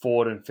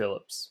Ford and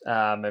Phillips,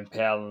 and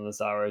Powell and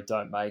Lazaro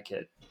don't make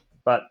it.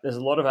 But there's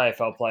a lot of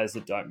AFL players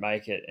that don't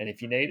make it. And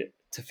if you need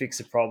to fix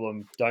a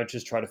problem, don't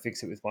just try to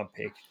fix it with one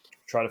pick.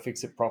 Try to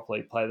fix it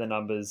properly, play the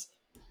numbers,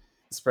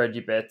 spread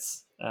your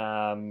bets,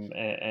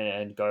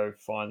 and go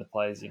find the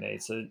players you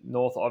need. So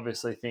North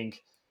obviously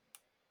think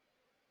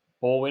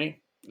ball winning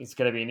is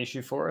going to be an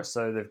issue for us,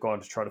 so they've gone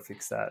to try to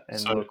fix that.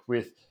 And So look,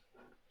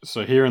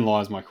 so herein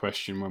lies my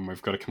question when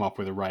we've got to come up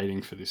with a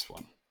rating for this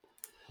one.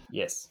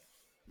 yes,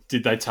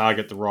 Did they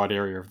target the right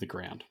area of the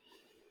ground?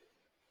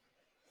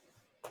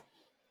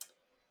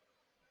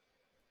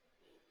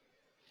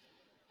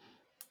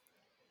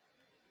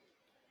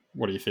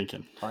 What are you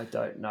thinking? I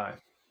don't know.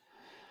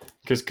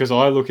 Because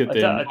I look at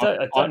them,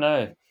 I don't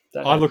know.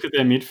 I look at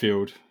their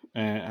midfield,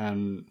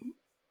 and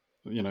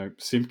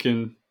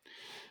Simpkin,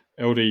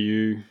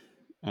 LDU,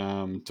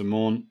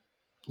 Demont,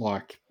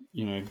 like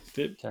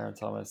Karen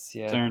Thomas,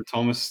 yeah, Darren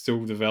Thomas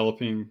still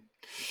developing.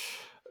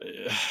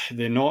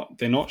 They're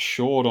not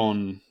short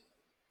on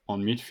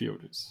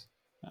midfielders.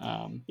 yeah.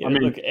 I But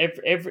mean, look,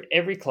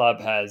 every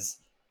club has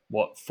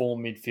what, four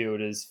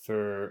midfielders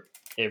for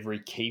every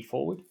key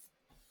forward.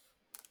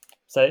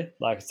 Say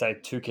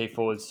two key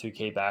forwards, two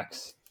key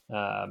backs,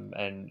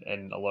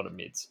 and a lot of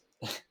mids.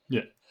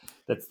 yeah.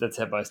 That's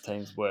how most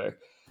teams work.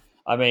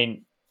 I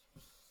mean,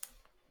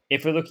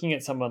 if we're looking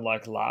at someone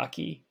like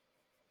Larky,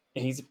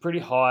 he's a pretty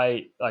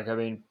high,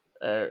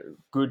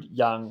 good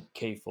young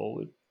key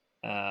forward.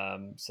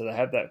 So they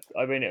have that.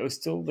 I mean, it was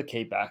still the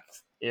key back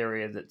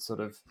area that sort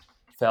of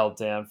fell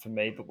down for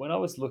me. But when I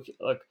was looking,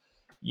 like,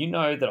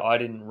 that I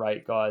didn't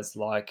rate guys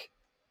like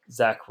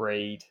Zach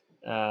Reed,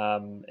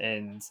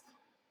 and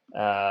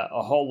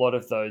a whole lot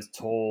of those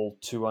tall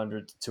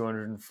 200 to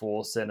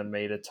 204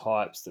 centimeter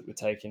types that were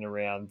taken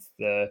around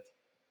the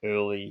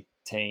early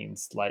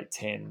teens, late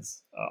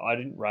tens. I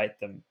didn't rate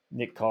them.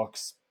 Nick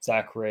Cox,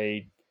 Zach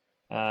Reed.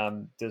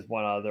 There's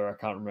one other, I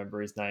can't remember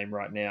his name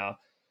right now,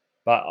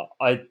 but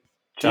I didn't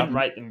Chapman.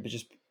 rate them. But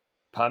just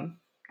pun.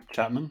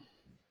 Chapman.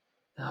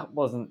 No, it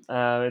wasn't.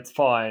 It's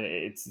fine.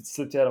 It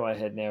slipped out of my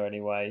head now.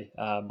 Anyway,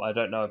 I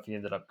don't know if he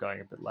ended up going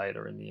a bit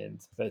later in the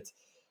end, but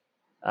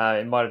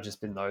it might have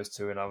just been those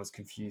two, and I was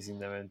confusing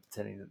them and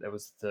pretending that there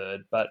was a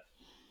third. But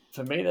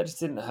for me, they just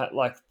didn't have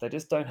they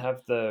just don't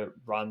have the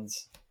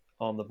runs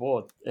on the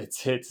board.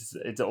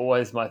 It's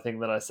always my thing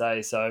that I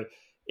say. So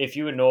if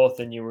you were North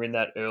and you were in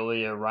that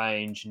earlier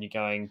range, and you're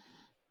going,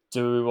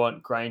 do we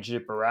want Granger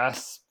to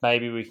Barras?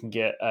 Maybe we can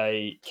get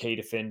a key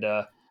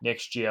defender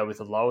next year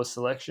with a lower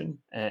selection,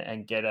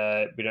 and get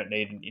we don't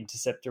need an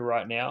interceptor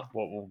right now.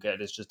 What we'll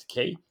get is just a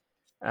key.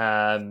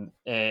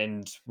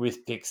 And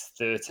with picks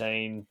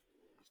 13,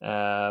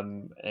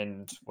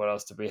 and what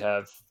else did we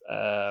have?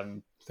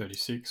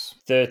 36.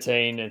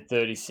 13 and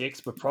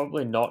 36 were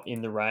probably not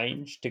in the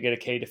range to get a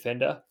key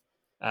defender.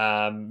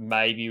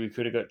 Maybe we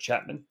could have got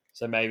Chapman.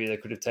 So maybe they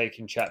could have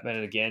taken Chapman,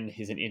 and again,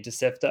 he's an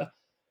interceptor.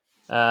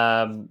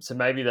 So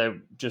maybe they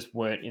just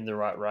weren't in the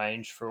right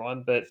range for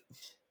one. But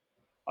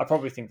I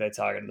probably think they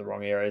targeted the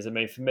wrong areas. I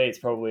mean, for me, it's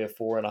probably a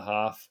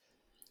 4.5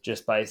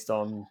 just based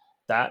on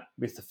that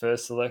with the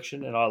first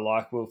selection. And I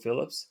like Will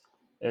Phillips.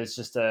 It's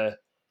just I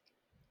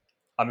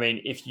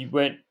mean, if you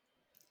went,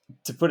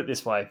 to put it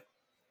this way,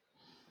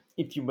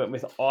 if you went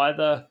with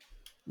either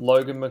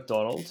Logan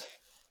McDonald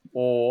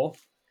or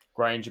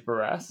Granger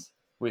Barras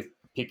with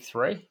pick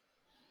 3,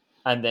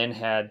 and then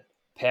had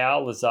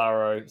Powell,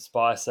 Lazaro,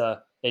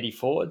 Spicer, Eddie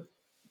Ford,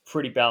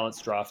 pretty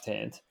balanced draft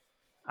hand.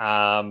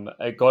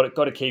 It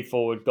got a key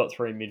forward, got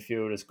 3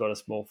 midfielders, got a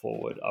small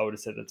forward. I would have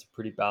said it's a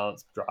pretty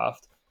balanced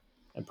draft,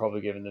 and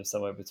probably given them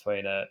somewhere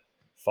between a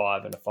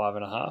 5 and a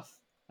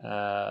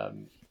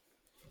 5.5.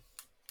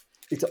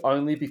 It's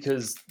only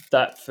because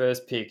that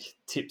first pick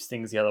tips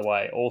things the other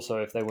way. Also,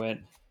 if they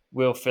went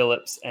Will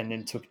Phillips and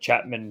then took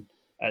Chapman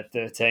at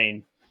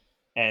 13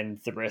 and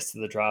the rest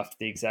of the draft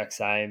the exact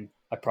same,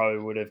 I probably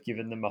would have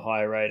given them a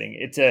higher rating.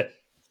 It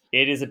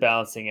is a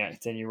balancing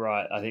act, and you're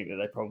right. I think that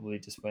they probably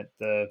just went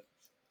a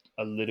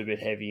little bit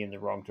heavy in the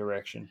wrong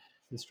direction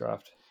this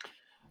draft.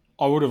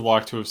 I would have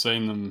liked to have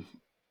seen them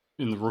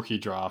in the rookie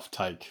draft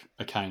take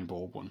a Kane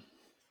Baldwin.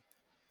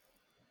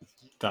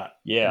 That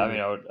Yeah, I would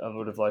mean, I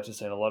would have liked to have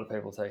seen a lot of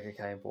people take a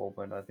Kane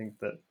Baldwin. I think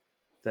that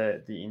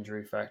the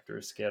injury factor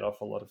has scared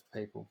off a lot of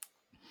people.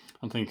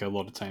 I think a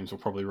lot of teams will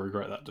probably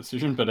regret that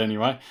decision. But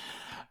anyway,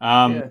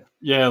 Yeah,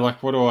 yeah,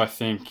 like what do I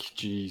think?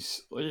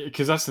 Geez,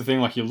 because that's the thing.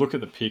 Like you look at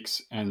the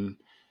picks and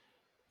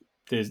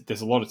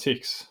there's a lot of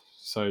ticks.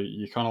 So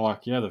you're kind of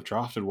like, yeah, they've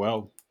drafted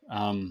well.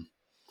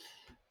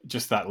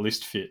 Just that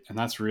list fit, and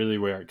that's really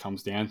where it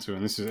comes down to.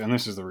 And this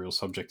is the real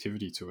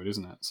subjectivity to it,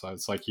 isn't it? So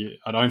it's like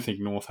I don't think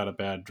North had a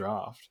bad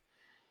draft,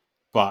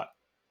 but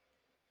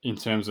in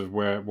terms of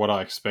what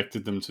I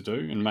expected them to do,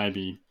 and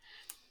maybe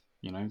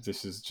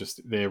this is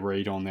just their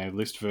read on their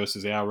list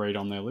versus our read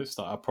on their list.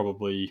 I'll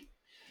probably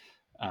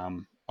give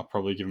them a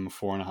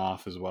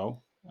 4.5 as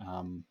well.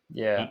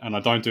 yeah. And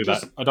I don't do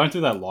that. Just I don't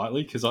do that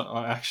lightly because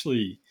I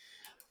actually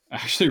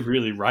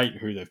really rate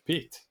who they've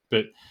picked.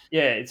 But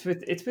yeah, it's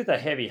with a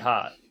heavy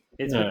heart.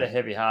 It's with yeah, a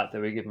heavy heart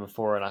that we give them a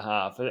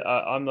 4.5.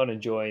 I'm not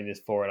enjoying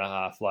this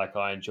 4.5 like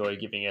I enjoy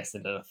giving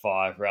Essendon a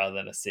 5 rather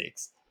than a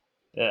 6.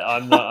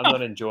 I'm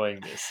not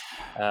enjoying this.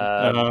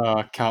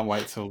 I can't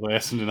wait till the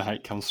Essendon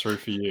hate comes through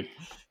for you.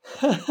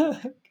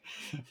 Come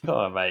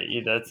on,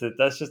 mate.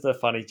 That's just a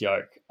funny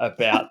joke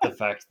about the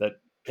fact that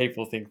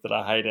people think that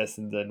I hate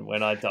Essendon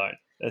when I don't.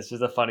 It's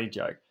just a funny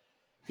joke.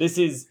 This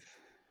is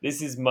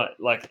much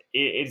like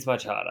it is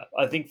much harder.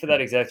 I think for that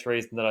exact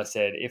reason that I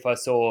said, if I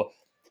saw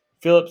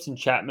Phillips and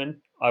Chapman,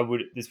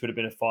 this would have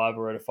been a 5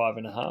 or at a 5.5.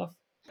 Probably And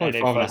five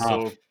if and I a half.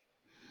 saw,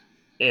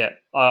 yeah,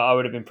 I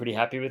would have been pretty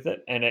happy with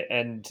it.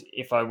 And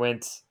if I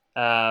went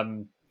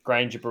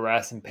Granger,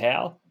 Barras, and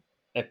Powell,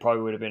 it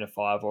probably would have been a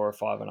 5 or a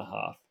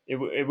 5.5.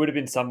 It would have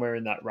been somewhere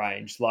in that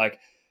range. Like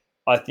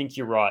I think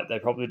you're right. They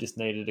probably just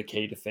needed a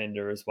key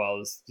defender as well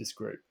as this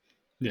group.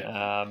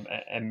 Yeah,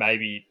 And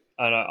maybe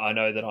I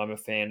know that I'm a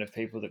fan of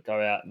people that go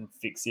out and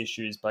fix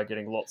issues by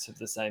getting lots of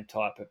the same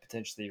type, but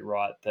potentially you're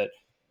right that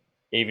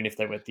even if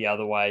they went the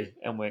other way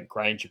and went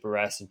Granger,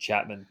 Barras, and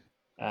Chapman,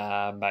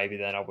 maybe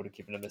then I would have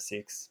given them a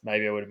 6.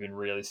 Maybe I would have been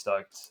really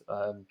stoked.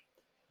 I'm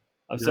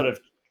yeah, sort of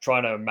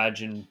trying to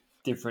imagine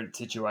different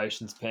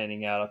situations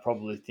panning out. I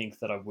probably think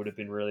that I would have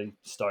been really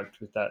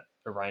stoked with that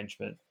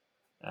arrangement.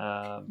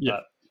 yeah.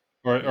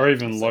 But Or yeah, we'll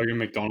even see. Logan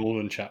McDonald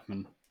and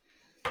Chapman.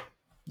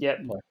 Yep.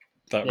 Like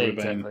that Yeah, would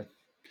have been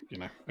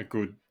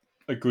exactly.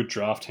 a good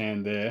draft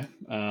hand there,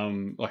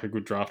 like a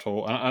good draft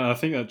haul. And I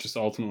think that just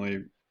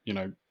ultimately,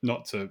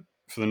 not to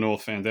for the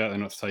North fans out there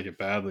not to take it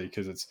badly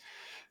because it's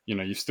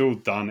you've still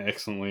done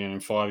excellently, and in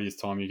 5 years'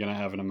 time you're going to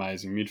have an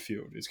amazing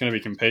midfield. It's going to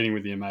be competing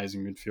with the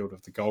amazing midfield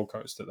of the Gold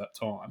Coast at that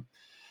time.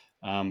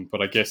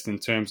 But I guess in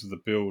terms of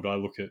the build, I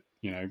look at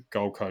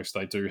Gold Coast.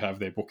 They do have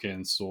their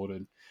bookends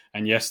sorted,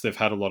 and yes, they've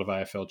had a lot of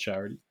AFL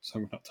charity, so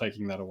we're not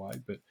taking that away.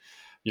 But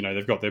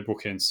they've got their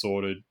bookends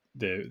sorted.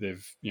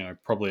 They've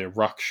probably a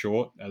ruck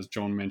short, as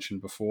John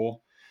mentioned before.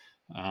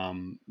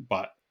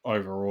 But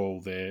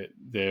overall,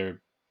 their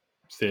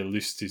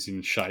list is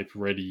in shape,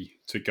 ready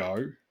to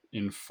go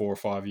in 4 or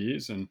 5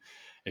 years. And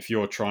if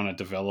you're trying to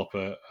develop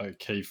a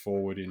key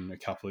forward in a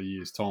couple of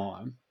years'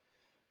 time,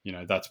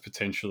 that's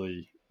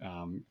potentially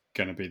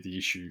going to be the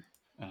issue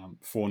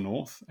for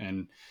North,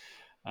 and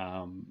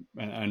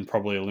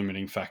probably a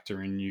limiting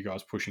factor in you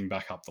guys pushing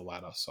back up the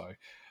ladder. So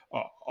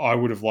I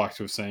would have liked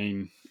to have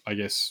seen, I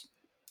guess,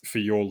 for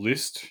your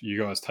list, you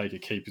guys take a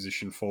key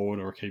position forward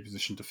or a key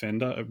position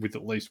defender with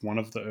at least one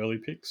of the early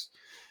picks.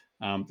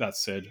 That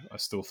said, I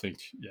still think,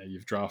 yeah,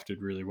 you've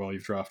drafted really well.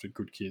 You've drafted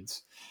good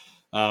kids.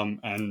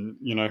 And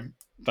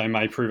they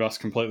may prove us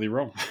completely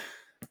wrong.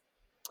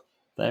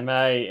 They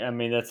may. I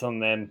mean, that's on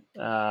them.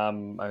 I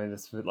mean,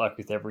 that's like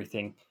with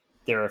everything.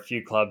 There are a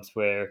few clubs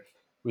where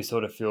we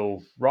sort of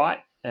feel right,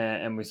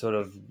 and we sort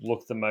of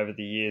look them over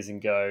the years and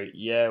go,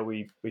 yeah,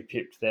 we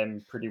pipped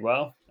them pretty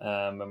well,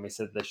 and we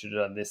said they should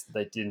have done this,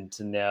 they didn't,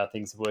 and now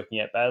things are working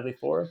out badly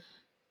for them.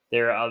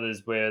 There are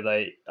others where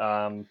they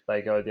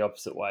go the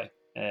opposite way,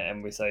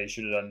 and we say you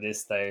should have done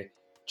this. They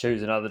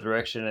choose another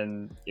direction,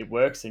 and it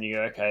works, and you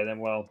go, okay, then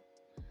well,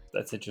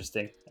 that's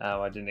interesting.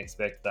 I didn't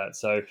expect that.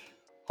 So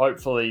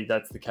hopefully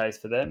that's the case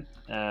for them.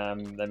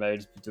 They may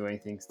just be doing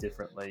things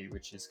differently,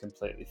 which is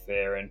completely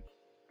fair. And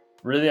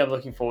really, I'm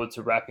looking forward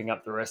to wrapping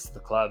up the rest of the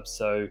clubs.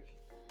 So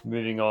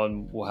moving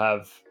on, we'll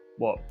have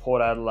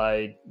Port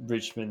Adelaide,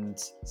 Richmond,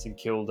 St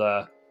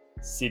Kilda,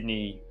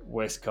 Sydney,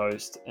 West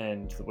Coast,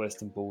 and the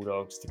Western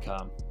Bulldogs to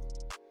come.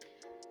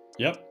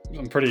 Yep,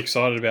 I'm pretty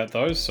excited about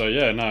those. So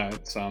yeah, no,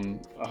 it's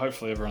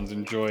hopefully everyone's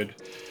enjoyed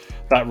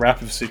that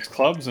wrap of 6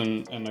 clubs,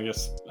 and I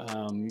guess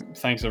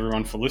thanks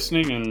everyone for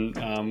listening,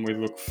 and we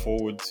look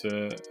forward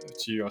to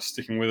you guys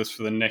sticking with us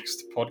for the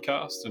next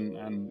podcast,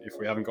 and if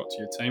we haven't got to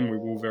your team, we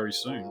will very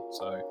soon.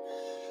 So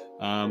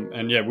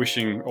and yeah,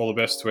 wishing all the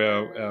best to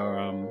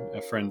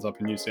our friends up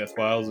in New South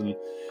Wales, and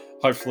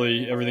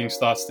hopefully everything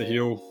starts to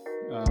heal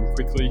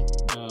quickly,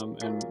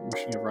 and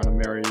wishing everyone a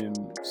merry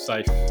and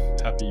safe,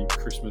 happy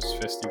Christmas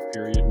festive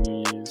period,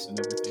 New Year's and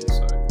everything.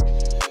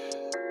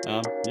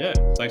 So yeah,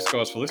 thanks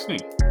guys for listening.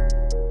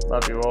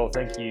 Love you all.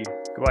 Thank you.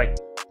 Goodbye.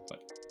 Bye.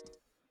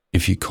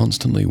 If you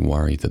constantly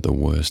worry that the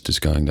worst is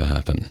going to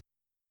happen,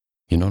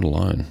 you're not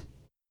alone.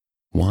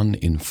 1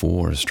 in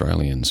 4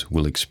 Australians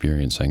will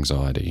experience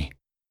anxiety.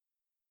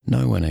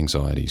 Know when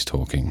anxiety is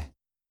talking.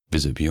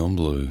 Visit Beyond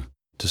Blue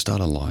to start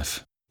a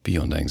life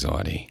beyond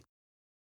anxiety.